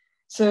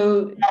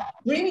 So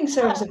dreaming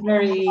serves a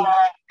very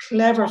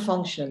clever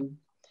function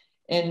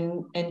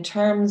in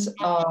terms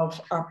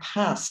of our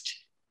past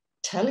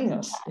telling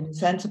us, in a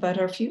sense, about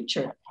our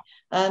future.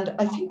 And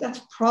I think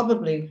that's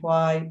probably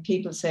why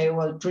people say,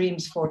 well,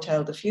 dreams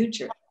foretell the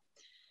future,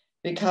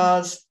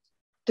 because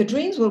the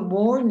dreams will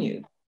warn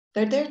you.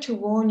 They're there to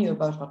warn you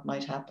about what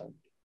might happen.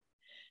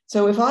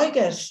 So if I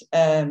get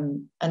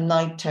a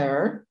night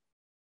terror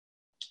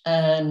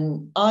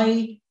and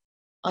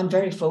I'm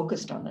very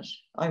focused on it,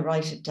 I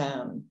write it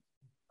down,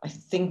 I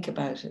think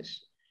about it.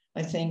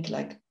 I think,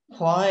 like,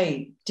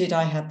 why did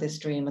I have this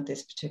dream at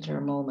this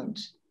particular moment?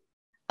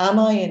 Am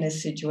I in a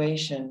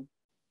situation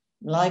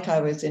like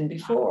I was in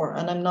before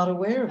and I'm not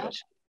aware of it?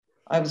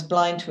 I was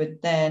blind to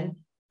it then.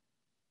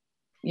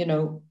 You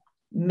know,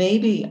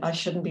 maybe I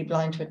shouldn't be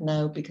blind to it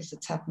now because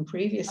it's happened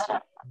previously.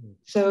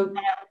 So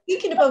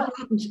thinking about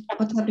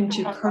what's happening to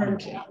you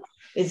currently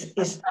is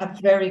a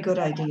very good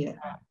idea.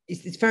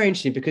 It's very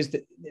interesting because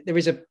there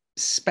is a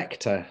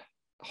spectre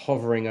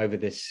hovering over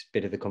this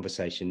bit of the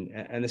conversation,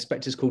 and the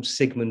spectre is called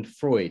Sigmund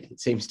Freud,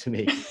 it seems to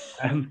me.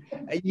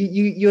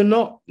 You're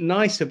not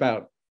nice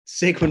about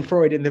Sigmund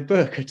Freud in the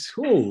book at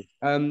all.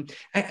 And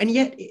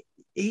yet,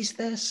 is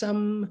there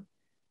some,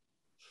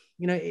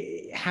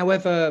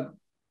 however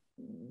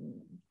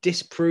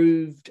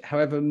disproved,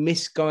 however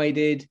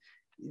misguided,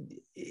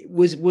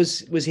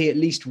 was he at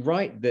least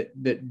right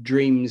that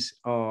dreams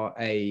are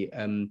a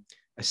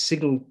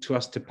signal to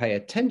us to pay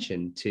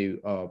attention to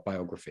our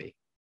biography?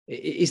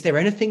 Is there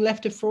anything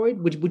left of Freud?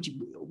 Would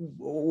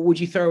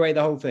you throw away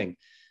the whole thing?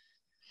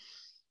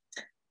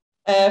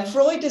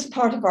 Freud is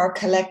part of our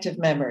collective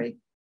memory.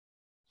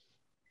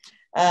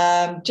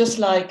 Just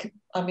like,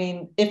 I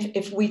mean,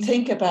 if we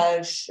think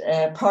about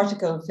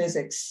particle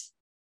physics,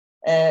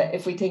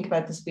 if we think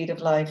about the speed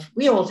of light,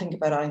 we all think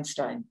about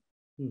Einstein.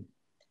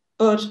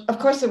 But of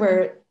course, there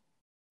were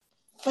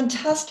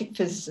fantastic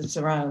physicists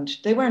around.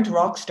 They weren't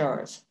rock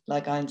stars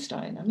like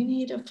Einstein. I mean,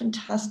 he had a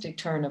fantastic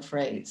turn of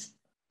phrase.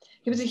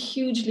 He was a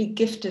hugely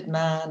gifted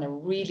man, a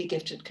really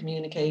gifted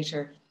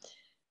communicator.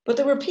 But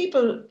there were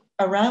people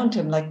around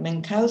him like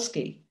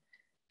McConnachie,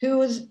 who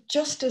was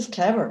just as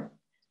clever,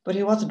 but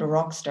he wasn't a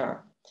rock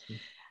star.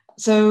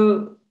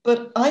 So,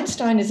 but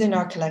Einstein is in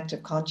our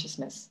collective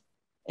consciousness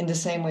in the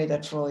same way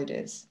that Freud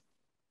is.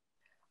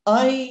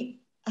 I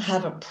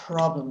have a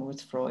problem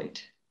with Freud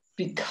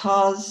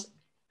because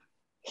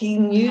he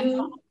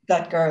knew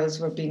that girls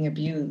were being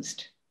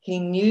abused. He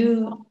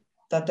knew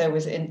that there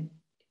was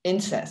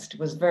incest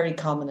was very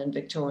common in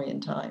Victorian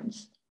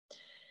times.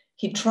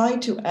 He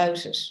tried to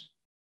out it.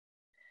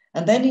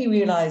 And then he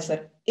realized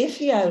that if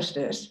he outed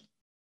it,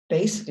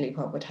 basically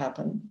what would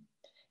happen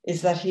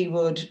is that he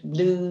would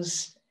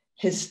lose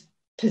his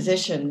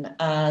position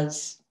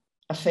as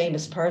a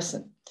famous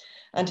person.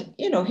 And,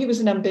 he was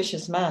an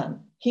ambitious man.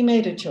 He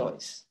made a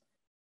choice.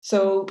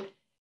 So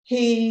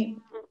he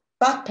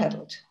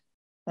backpedaled.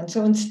 And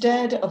so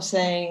instead of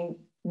saying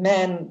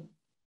men,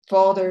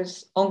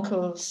 fathers,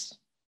 uncles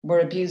were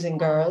abusing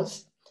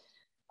girls,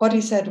 what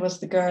he said was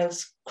the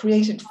girls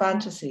created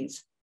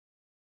fantasies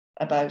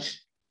about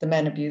the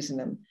men abusing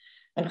them.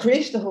 and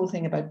created the whole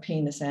thing about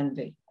penis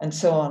envy and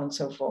so on and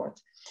so forth.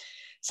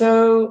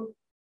 So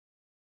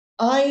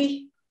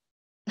I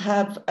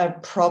have a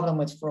problem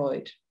with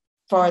Freud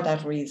for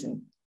that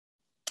reason.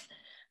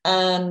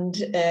 And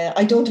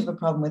I don't have a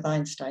problem with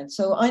Einstein.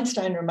 So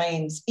Einstein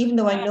remains, even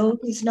though I know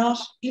he's not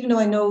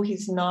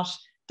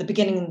the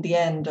beginning and the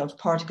end of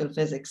particle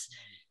physics,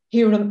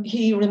 he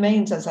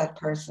remains as that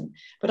person.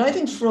 But I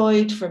think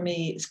Freud, for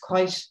me, is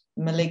quite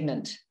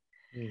malignant.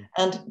 Mm.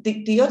 And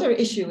the other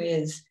issue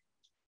is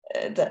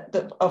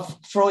of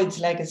Freud's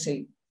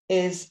legacy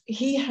is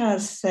he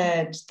has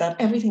said that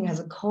everything has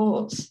a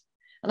cause.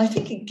 And I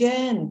think,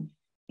 again,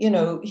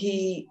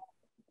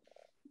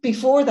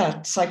 before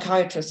that,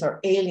 psychiatrists or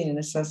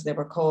alienists, as they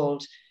were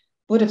called,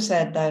 would have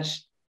said that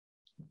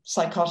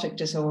psychotic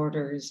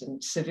disorders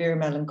and severe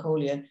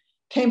melancholia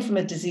came from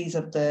a disease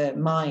of the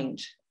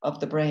mind, of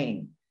the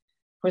brain.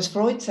 Whereas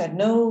Freud said,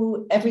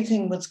 no,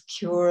 everything was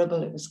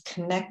curable. It was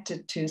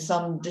connected to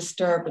some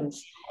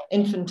disturbance,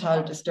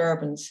 infantile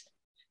disturbance.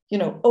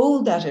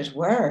 Oh, that it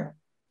were.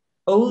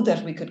 Oh,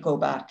 that we could go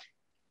back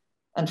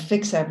and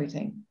fix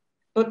everything.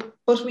 But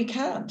we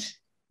can't.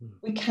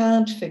 We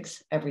can't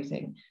fix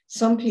everything.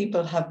 Some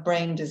people have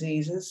brain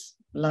diseases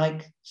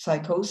like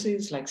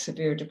psychosis, like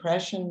severe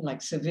depression,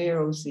 like severe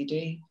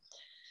OCD,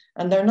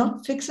 and they're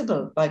not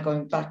fixable by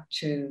going back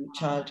to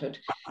childhood.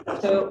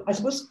 So I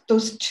suppose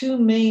those two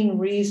main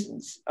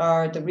reasons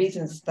are the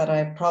reasons that I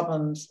have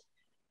problems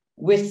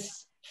with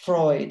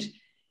Freud.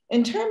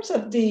 In terms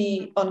of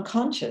the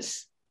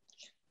unconscious,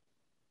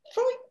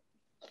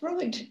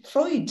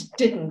 Freud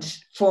didn't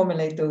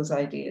formulate those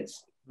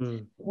ideas.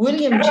 Mm.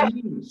 William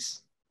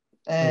James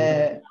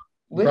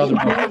was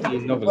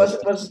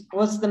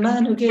the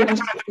man who gave us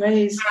the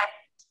phrase,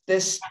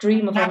 this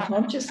stream of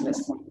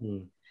unconsciousness.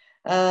 Mm.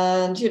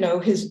 And,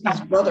 his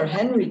brother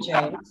Henry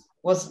James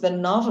was the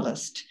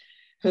novelist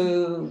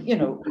who,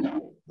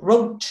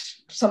 wrote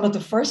some of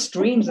the first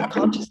streams of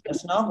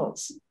consciousness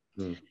novels.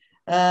 Mm.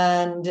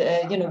 And,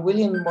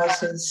 William was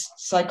his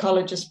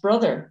psychologist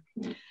brother.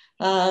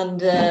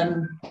 And,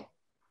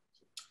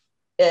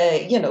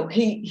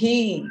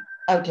 he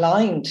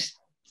outlined.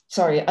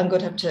 Sorry, I'm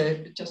going to have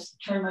to just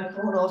turn my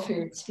phone off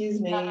here.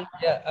 Excuse me.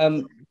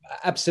 Yeah,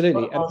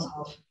 absolutely.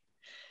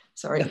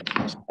 Sorry.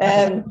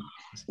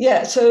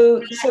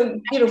 So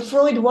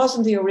Freud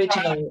wasn't the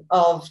original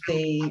of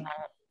the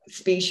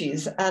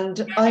species,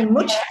 and I'm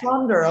much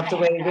fonder of the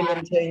way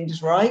William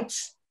James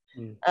writes.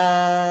 Mm.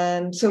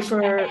 And so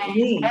for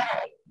me,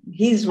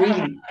 he's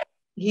really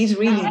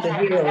the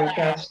hero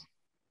that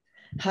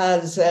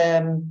has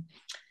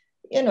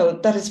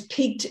that has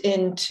peeked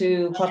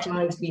into what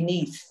lies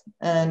beneath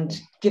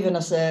and given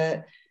us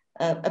a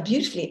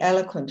beautifully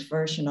eloquent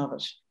version of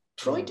it.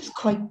 Freud is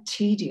quite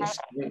tedious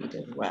to read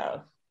as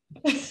well.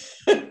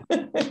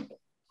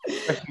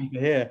 Interesting to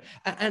hear.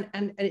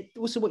 And it,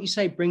 also what you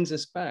say brings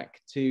us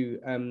back to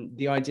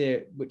the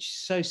idea, which is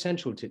so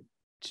central to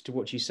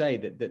what you say,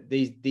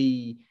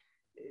 that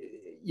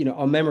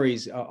our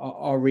memories,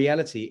 our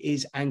reality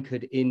is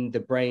anchored in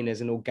the brain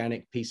as an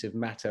organic piece of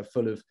matter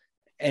full of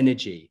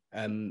energy.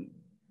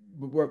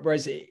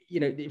 Whereas,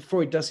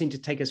 Freud does seem to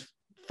take us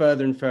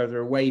further and further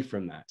away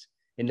from that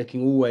in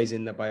looking always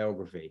in the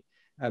biography.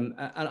 And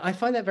I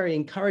find that very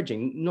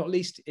encouraging, not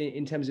least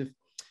in terms of,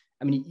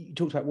 you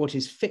talked about what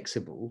is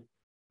fixable.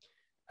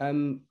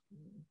 And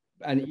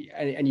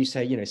you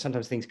say,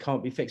 sometimes things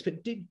can't be fixed,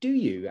 but do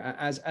you,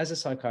 as a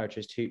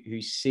psychiatrist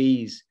who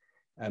sees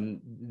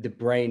the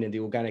brain and the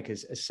organic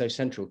as so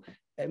central,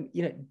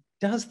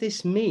 does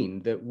this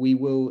mean that we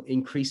will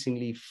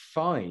increasingly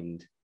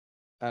find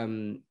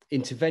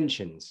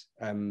interventions,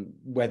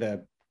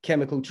 whether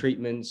chemical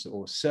treatments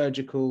or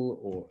surgical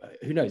or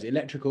who knows,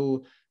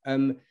 electrical,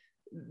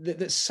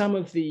 that some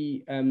of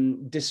the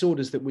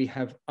disorders that we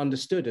have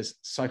understood as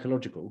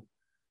psychological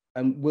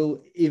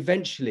will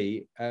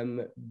eventually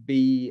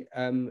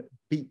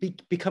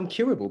become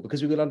curable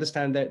because we will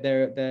understand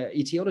their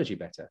etiology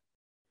better?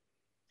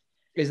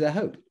 Is there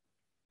hope?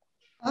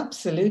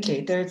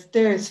 Absolutely.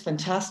 There's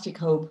fantastic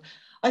hope.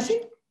 I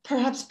think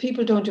perhaps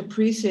people don't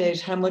appreciate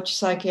how much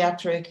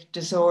psychiatric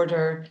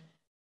disorder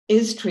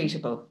is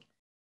treatable.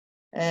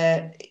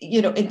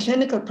 In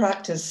clinical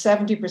practice,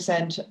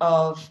 70%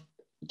 of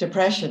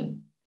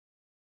depression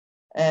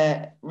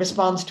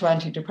responds to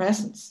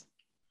antidepressants.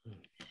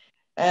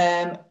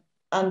 And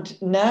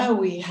now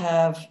we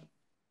have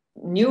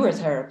newer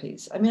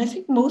therapies. I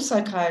think most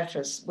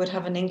psychiatrists would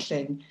have an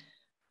inkling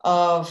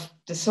of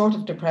the sort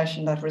of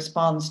depression that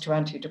responds to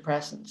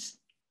antidepressants.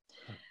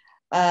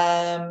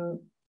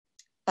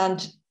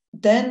 And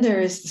then there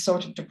is the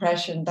sort of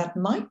depression that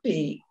might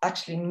be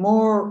actually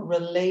more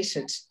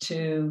related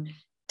to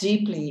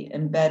deeply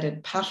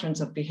embedded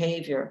patterns of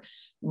behavior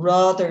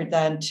rather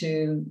than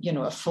to,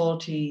 a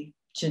faulty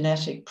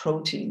genetic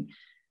protein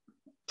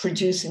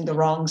producing the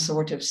wrong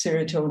sort of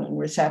serotonin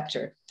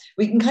receptor.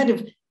 We can kind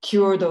of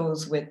cure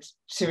those with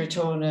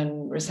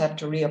serotonin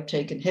receptor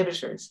reuptake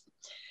inhibitors.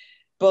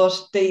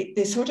 But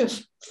the sort of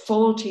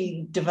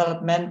faulty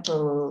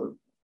developmental,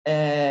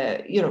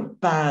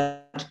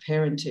 bad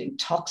parenting,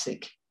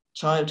 toxic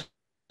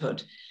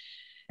childhood.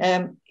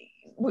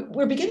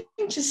 We're beginning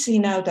to see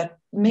now that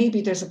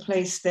maybe there's a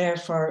place there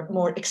for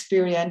more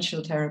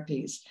experiential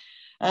therapies.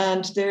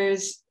 And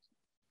there's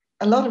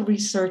a lot of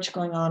research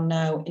going on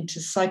now into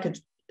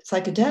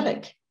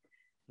psychedelic,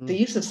 the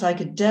use of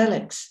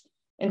psychedelics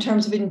in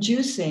terms of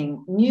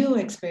inducing new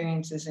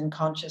experiences in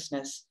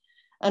consciousness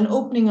and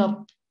opening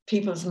up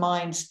people's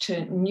minds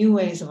to new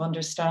ways of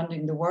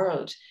understanding the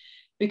world.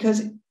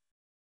 Because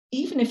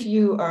even if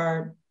you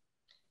are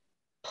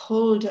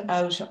pulled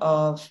out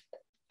of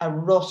a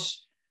rut,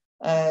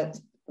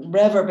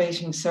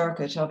 reverberating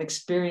circuit of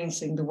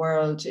experiencing the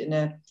world in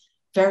a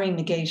very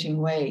negating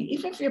way,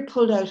 even if you're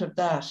pulled out of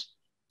that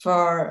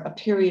for a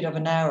period of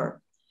an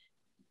hour,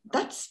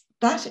 that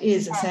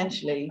is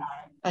essentially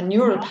a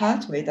neural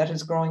pathway that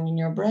is growing in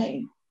your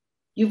brain.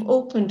 You've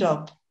opened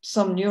up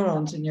some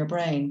neurons in your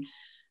brain.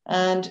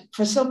 And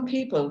for some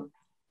people,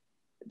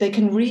 they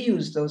can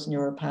reuse those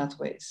neural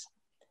pathways.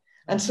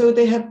 And so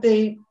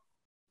they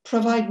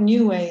provide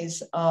new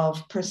ways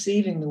of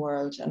perceiving the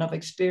world and of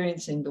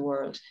experiencing the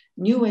world,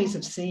 new ways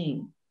of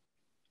seeing.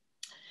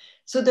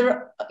 So there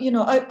are,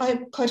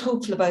 I'm quite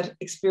hopeful about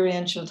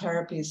experiential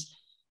therapies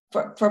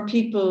for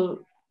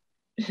people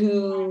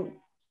who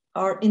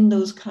are in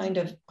those kind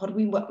of what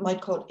we might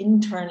call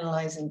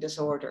internalizing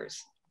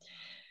disorders.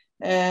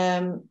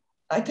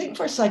 I think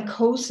for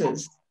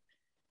psychosis,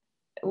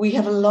 we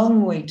have a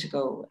long way to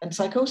go, and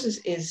psychosis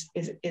is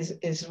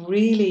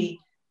really,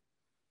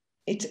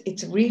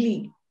 it's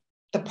really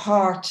the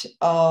part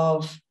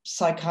of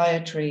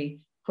psychiatry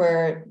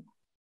where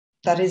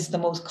that is the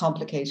most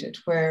complicated,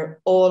 where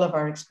all of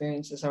our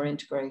experiences are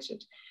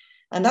integrated,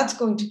 and that's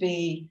going to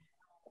be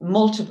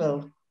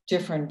multiple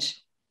different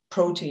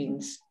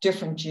proteins,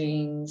 different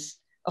genes,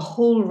 a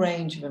whole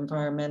range of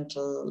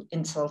environmental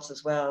insults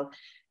as well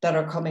that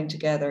are coming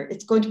together.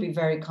 It's going to be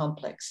very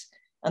complex.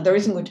 And there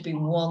isn't going to be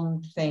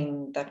one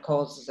thing that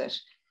causes it.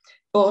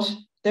 But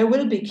there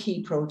will be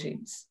key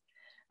proteins.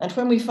 And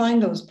when we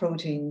find those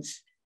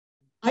proteins,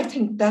 I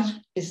think that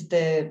is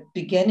the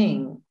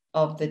beginning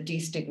of the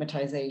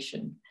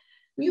destigmatization.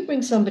 You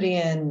bring somebody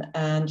in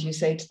and you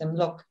say to them,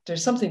 look,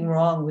 there's something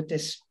wrong with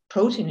this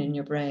protein in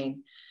your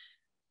brain.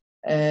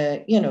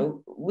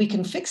 We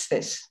can fix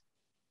this.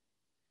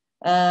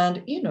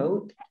 And,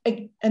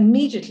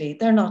 immediately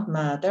they're not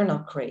mad, they're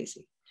not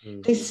crazy.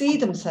 Mm-hmm. They see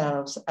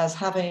themselves as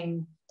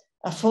having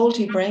a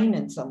faulty brain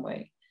in some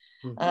way.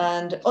 Mm-hmm.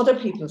 And other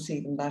people see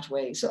them that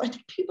way. So I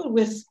think people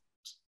with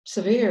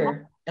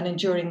severe and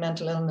enduring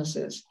mental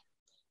illnesses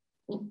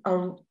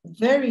are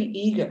very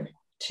eager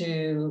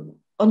to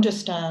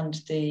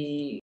understand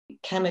the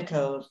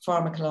chemical,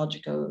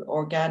 pharmacological,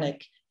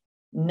 organic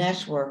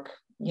network,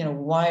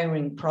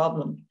 wiring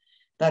problem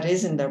that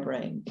is in their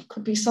brain. It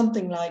could be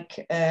something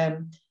like a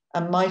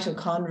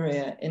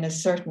mitochondria in a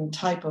certain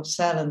type of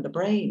cell in the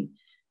brain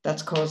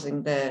that's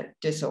causing the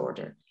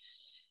disorder.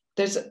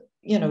 There's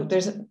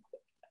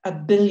a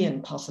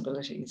billion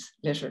possibilities,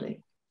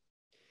 literally.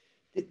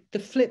 The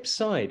flip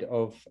side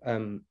of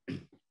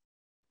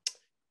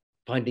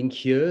finding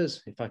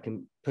cures, if I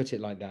can put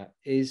it like that,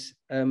 is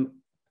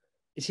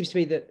it seems to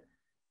me that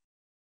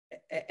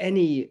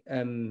any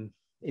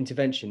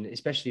intervention,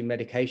 especially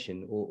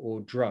medication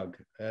or drug,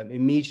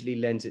 immediately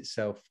lends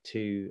itself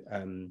to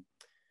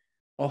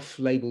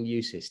off-label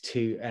uses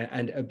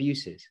and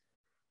abuses.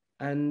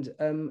 And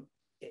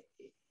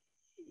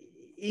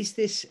is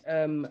this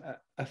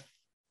a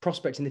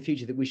prospect in the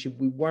future that we should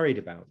be worried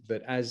about,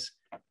 that as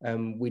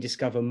we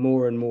discover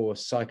more and more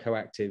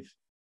psychoactive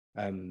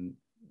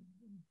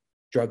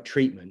drug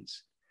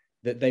treatments,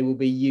 that they will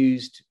be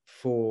used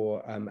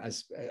for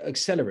as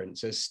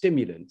accelerants, as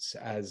stimulants,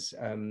 as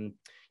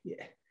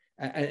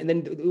and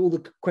then all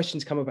the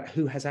questions come about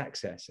who has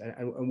access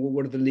and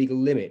what are the legal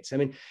limits. I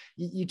mean,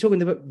 you talk in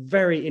the book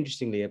very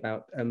interestingly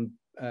about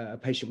a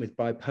patient with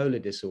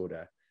bipolar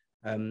disorder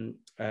and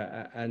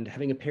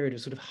having a period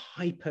of sort of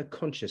hyper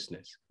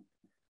consciousness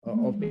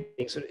of being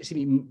sort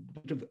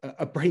of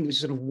a brain that's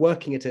sort of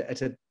working at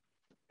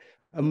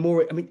a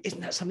more. I mean,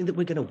 isn't that something that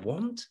we're going to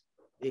want?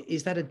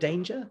 Is that a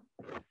danger?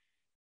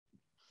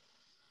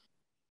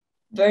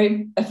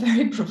 A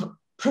very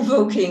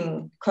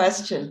provoking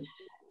question.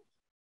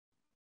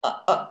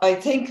 I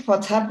think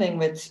what's happening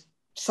with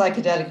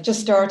psychedelic,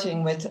 just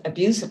starting with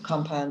abusive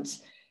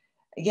compounds,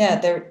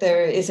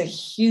 there is a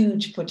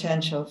huge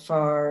potential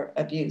for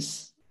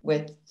abuse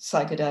with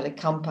psychedelic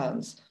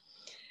compounds.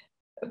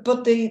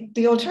 But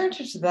the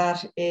alternative to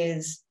that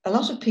is a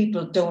lot of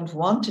people don't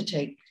want to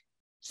take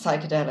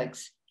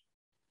psychedelics.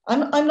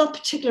 I'm not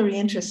particularly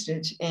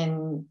interested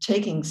in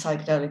taking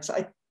psychedelics.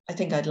 I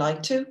think I'd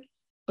like to,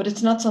 but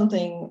it's not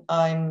something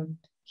I'm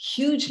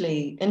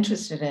hugely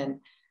interested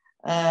in.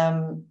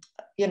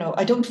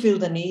 I don't feel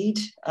the need.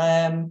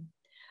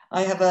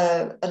 I have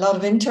a lot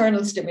of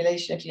internal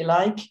stimulation, if you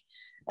like.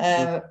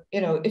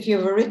 If you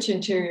have a rich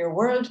interior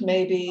world,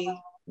 maybe,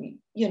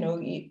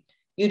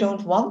 you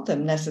don't want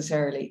them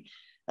necessarily.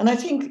 And I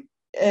think,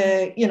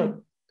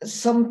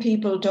 some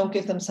people don't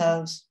give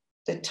themselves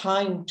the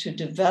time to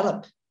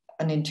develop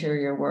an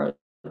interior world.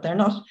 they're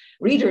not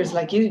readers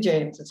like you,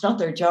 James. It's not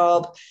their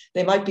job.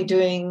 They might be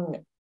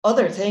doing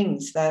other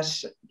things that,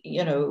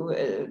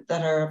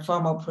 that are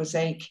far more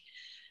prosaic.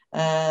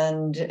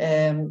 And,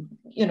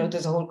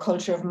 there's a whole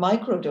culture of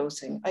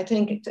microdosing. I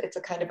think it's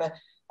a kind of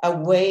a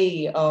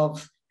way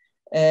of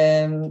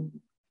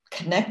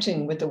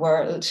connecting with the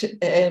world,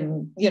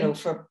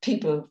 for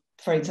people,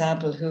 for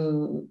example,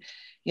 who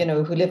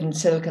live in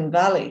Silicon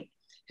Valley,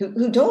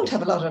 who don't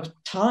have a lot of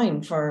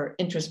time for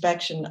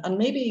introspection. And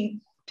maybe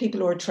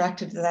people who are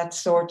attracted to that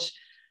sort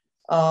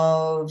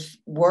of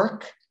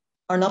work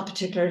are not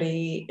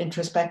particularly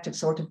introspective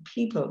sort of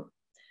people.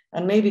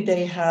 And maybe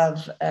they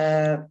have,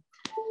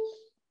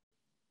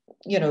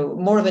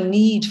 more of a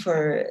need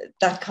for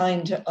that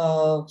kind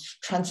of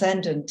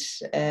transcendent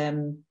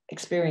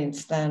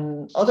experience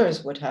than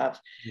others would have.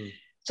 Mm.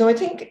 So I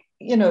think,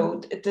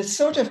 the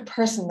sort of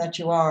person that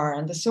you are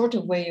and the sort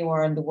of way you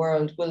are in the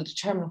world will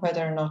determine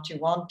whether or not you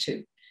want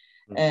to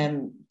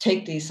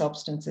take these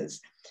substances.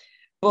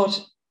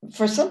 But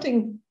for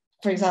something,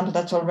 for example,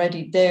 that's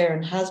already there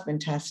and has been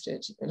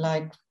tested,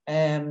 like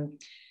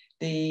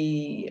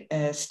the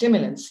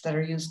stimulants that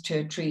are used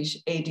to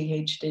treat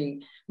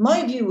ADHD,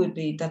 my view would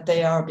be that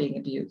they are being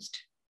abused.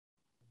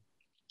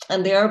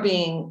 And they are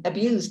being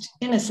abused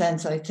in a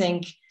sense, I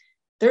think,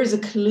 there is a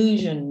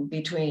collusion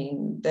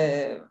between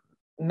the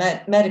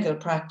medical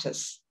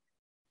practice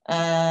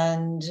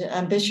and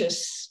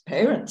ambitious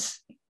parents.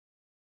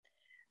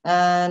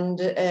 And,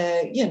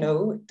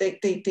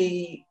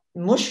 the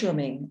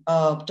mushrooming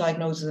of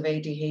diagnosis of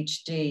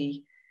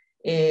ADHD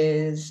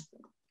is,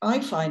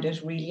 I find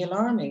it really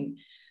alarming.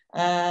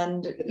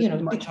 And,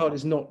 my child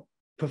is not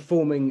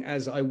performing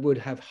as I would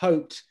have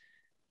hoped,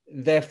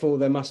 therefore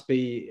there must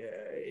be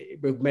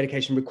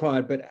medication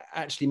required, but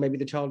actually maybe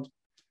the child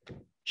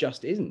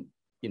just isn't,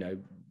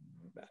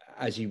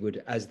 as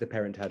the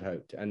parent had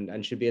hoped,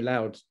 and should be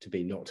allowed to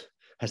be not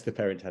as the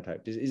parent had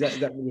hoped. Is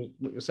that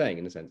what you're saying,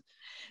 in a sense?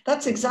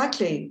 That's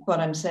exactly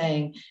what I'm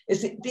saying,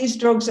 is that these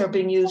drugs are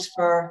being used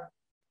for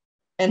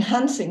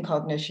enhancing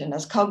cognition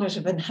as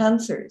cognitive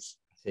enhancers,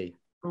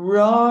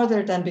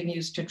 rather than being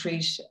used to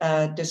treat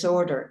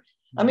disorder.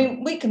 I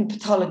mean, we can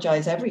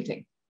pathologize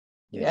everything.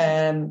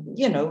 Yes.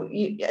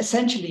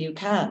 Essentially you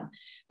can.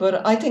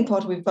 But I think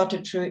what we've got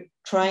to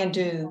try and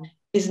do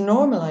is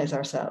normalize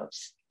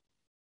ourselves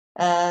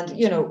and,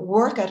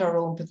 work at our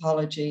own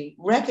pathology,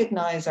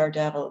 recognize our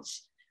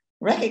devils,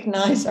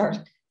 recognize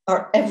our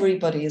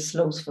everybody is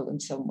slothful in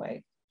some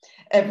way.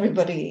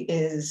 Everybody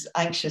is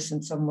anxious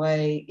in some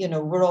way.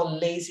 We're all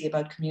lazy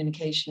about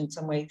communication in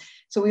some way.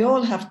 So we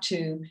all have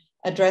to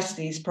address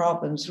these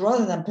problems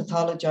rather than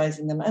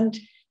pathologizing them. And,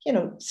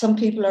 some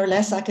people are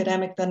less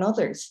academic than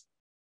others.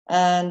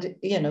 And,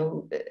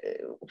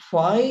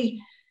 why?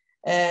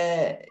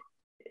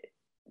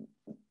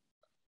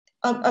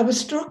 I was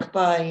struck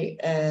by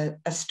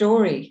a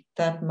story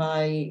that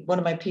one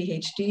of my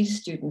PhD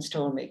students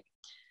told me.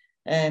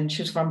 And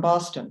she was from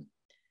Boston.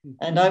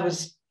 And I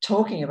was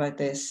talking about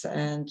this,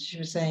 and she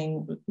was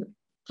saying,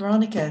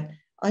 Veronica,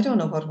 I don't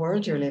know what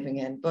world you're living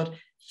in, but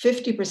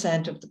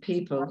 50% of the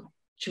people,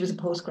 she was a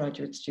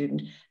postgraduate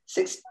student,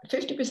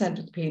 50%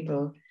 of the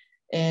people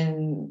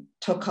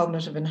took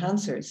cognitive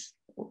enhancers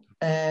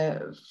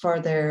for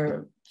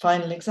their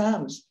final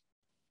exams.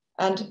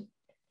 And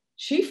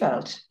she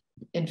felt,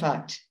 in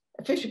fact,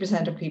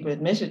 50% of people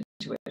admitted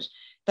to it,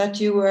 that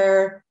you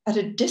were at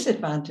a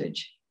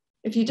disadvantage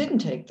if you didn't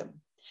take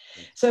them.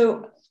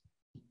 So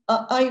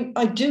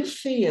I do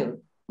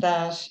feel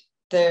that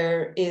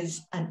there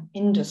is an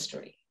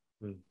industry,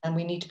 and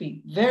we need to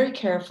be very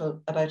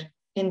careful about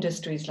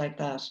industries like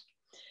that.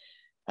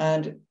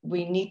 And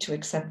we need to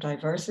accept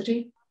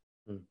diversity,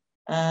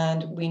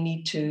 and we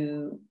need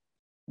to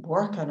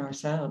work on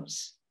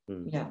ourselves.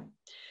 Yeah.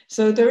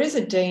 So there is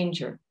a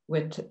danger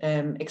with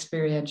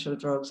experiential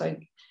drugs,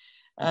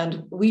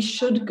 and we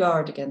should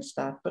guard against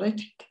that. But I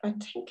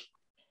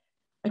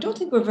don't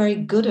think we're very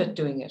good at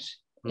doing it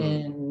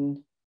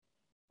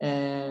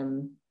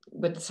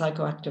with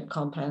psychoactive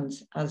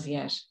compounds as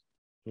yet.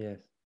 Yes.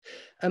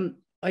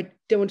 I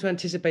don't want to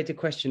anticipate a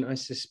question I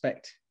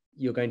suspect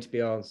you're going to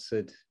be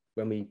answered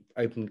when we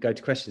go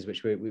to questions,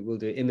 which we will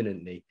do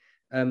imminently.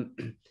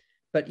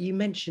 But you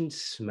mentioned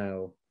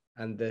smell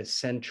and the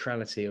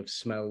centrality of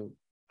smell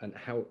and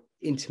how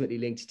intimately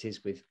linked it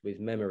is with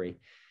memory.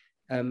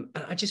 And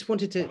I just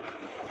wanted to,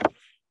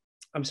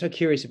 I'm so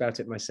curious about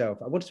it myself.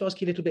 I wanted to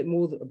ask you a little bit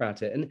more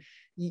about it. And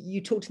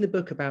you talked in the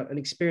book about an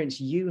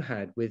experience you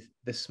had with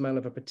the smell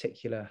of a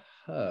particular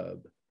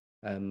herb,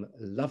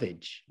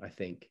 lovage, I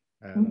think.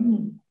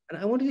 And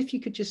I wondered if you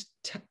could just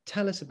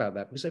tell us about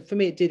that, because for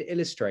me, it did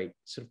illustrate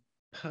sort of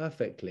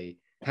perfectly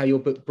how your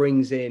book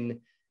brings in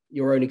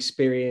your own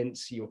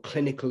experience, your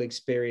clinical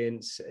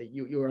experience,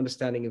 your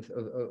understanding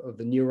of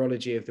the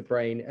neurology of the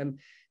brain.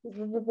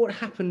 What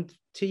happened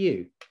to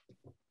you?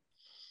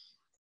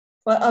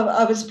 Well,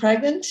 I was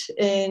pregnant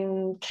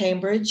in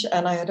Cambridge,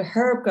 and I had a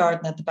herb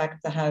garden at the back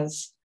of the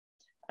house.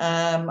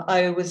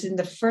 I was in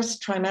the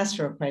first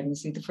trimester of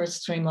pregnancy, the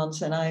first 3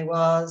 months, and I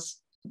was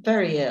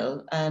very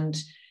ill and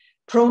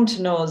prone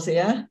to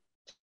nausea,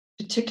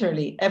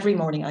 particularly every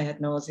morning I had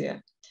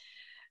nausea.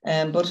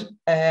 But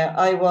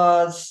I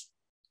was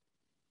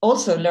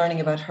also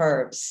learning about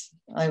herbs.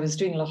 I was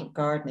doing a lot of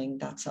gardening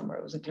that summer.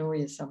 It was a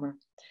glorious summer.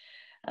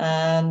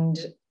 And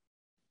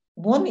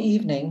one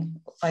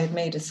evening I had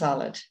made a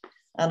salad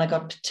and I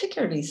got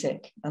particularly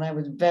sick, and I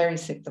was very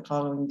sick the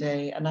following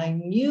day. And I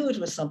knew it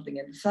was something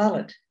in the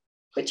salad,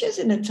 which is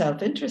in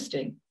itself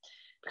interesting.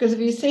 Because if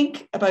you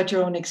think about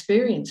your own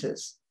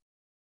experiences,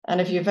 and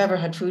if you've ever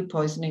had food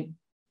poisoning,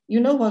 you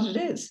know what it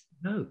is.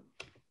 No.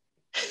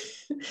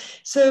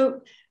 So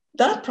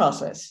that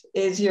process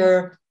is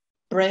your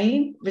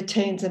brain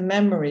retains a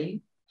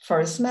memory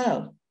for a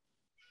smell.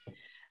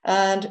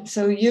 And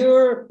so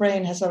your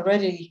brain has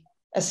already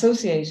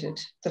associated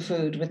the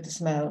food with the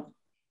smell.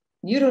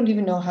 You don't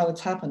even know how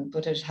it's happened,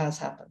 but it has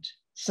happened.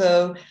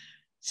 So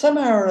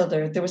somehow or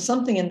other, there was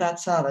something in that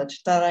salad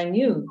that I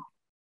knew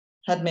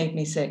had made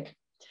me sick.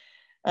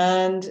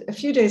 And a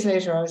few days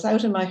later, I was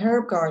out in my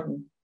herb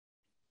garden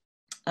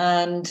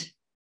and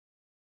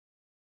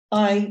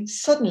I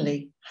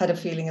suddenly had a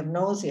feeling of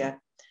nausea,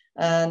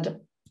 and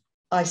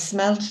I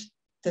smelt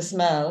the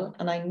smell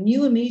and I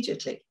knew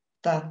immediately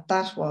that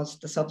that was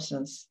the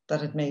substance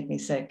that had made me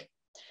sick.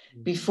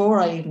 Before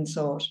I even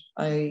saw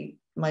it,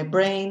 my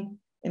brain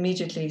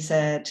immediately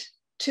said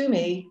to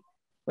me,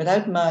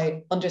 without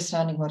my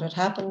understanding what had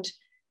happened,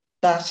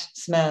 that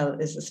smell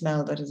is the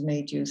smell that has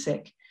made you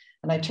sick.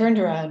 And I turned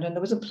around and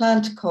there was a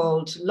plant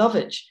called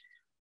lovage,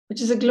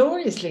 which is a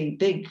gloriously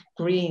big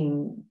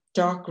green,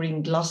 dark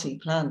green, glossy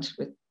plant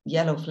with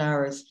yellow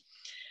flowers.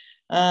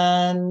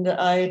 And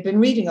I had been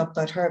reading up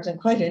about herbs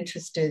and quite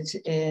interested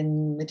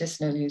in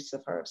medicinal use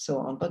of herbs, so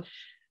on. But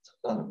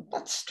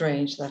that's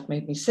strange. That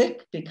made me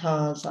sick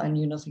because I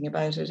knew nothing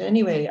about it.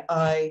 Anyway,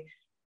 I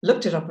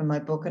looked it up in my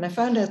book and I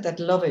found out that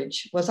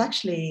lovage was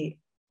actually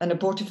an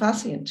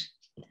abortifacient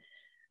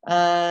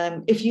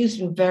if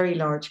used in very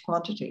large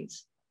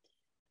quantities.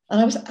 And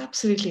I was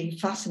absolutely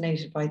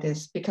fascinated by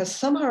this because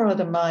somehow or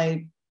other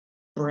my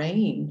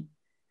brain,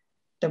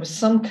 there was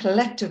some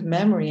collective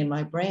memory in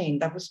my brain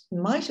that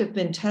might have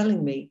been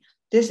telling me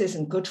this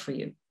isn't good for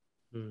you,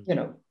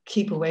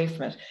 keep away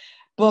from it.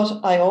 But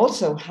I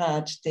also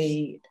had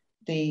the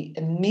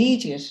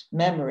immediate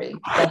memory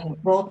that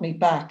had brought me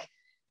back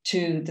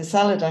to the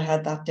salad I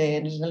had that day,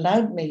 and it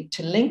allowed me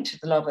to link to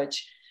the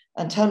lovage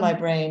and tell my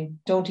brain,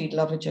 don't eat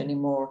lovage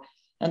anymore.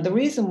 And the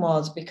reason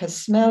was because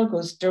smell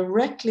goes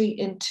directly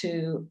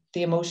into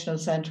the emotional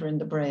center in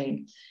the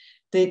brain.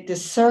 The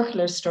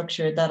circular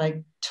structure that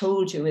I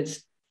told you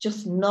is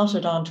just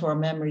knotted onto our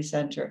memory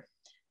center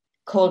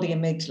called the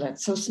amygdala.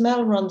 So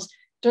smell runs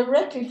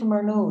directly from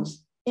our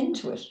nose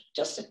into it,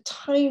 just a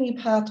tiny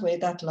pathway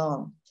that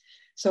long.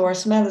 So our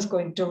smell is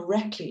going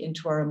directly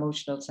into our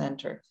emotional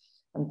center,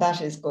 and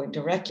that is going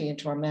directly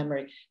into our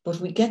memory. But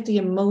we get the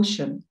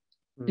emotion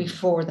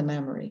before the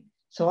memory.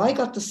 So I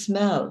got the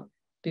smell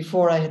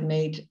before I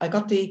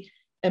got the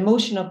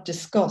emotion of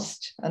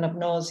disgust and of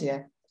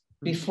nausea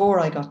before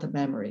I got the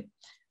memory.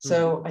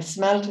 So I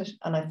smelled it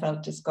and I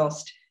felt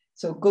disgust.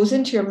 So it goes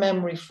into your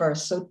memory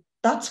first. So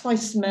that's why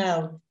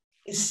smell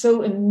is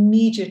so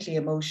immediately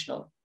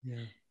emotional.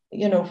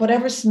 Yeah.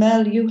 Whatever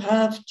smell you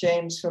have,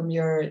 James, from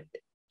your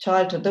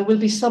childhood, there will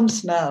be some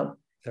smell.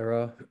 There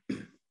are.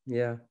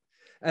 Yeah.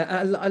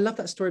 I love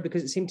that story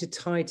because it seemed to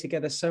tie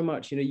together so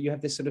much. You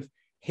have this sort of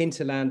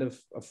hinterland of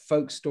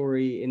folk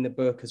story in the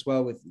book as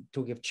well, with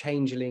talking of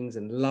changelings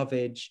and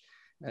lovage.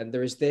 And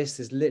there's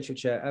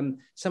literature.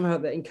 Somehow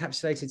that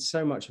encapsulated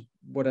so much of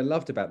what I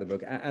loved about the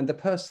book and the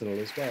personal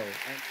as well.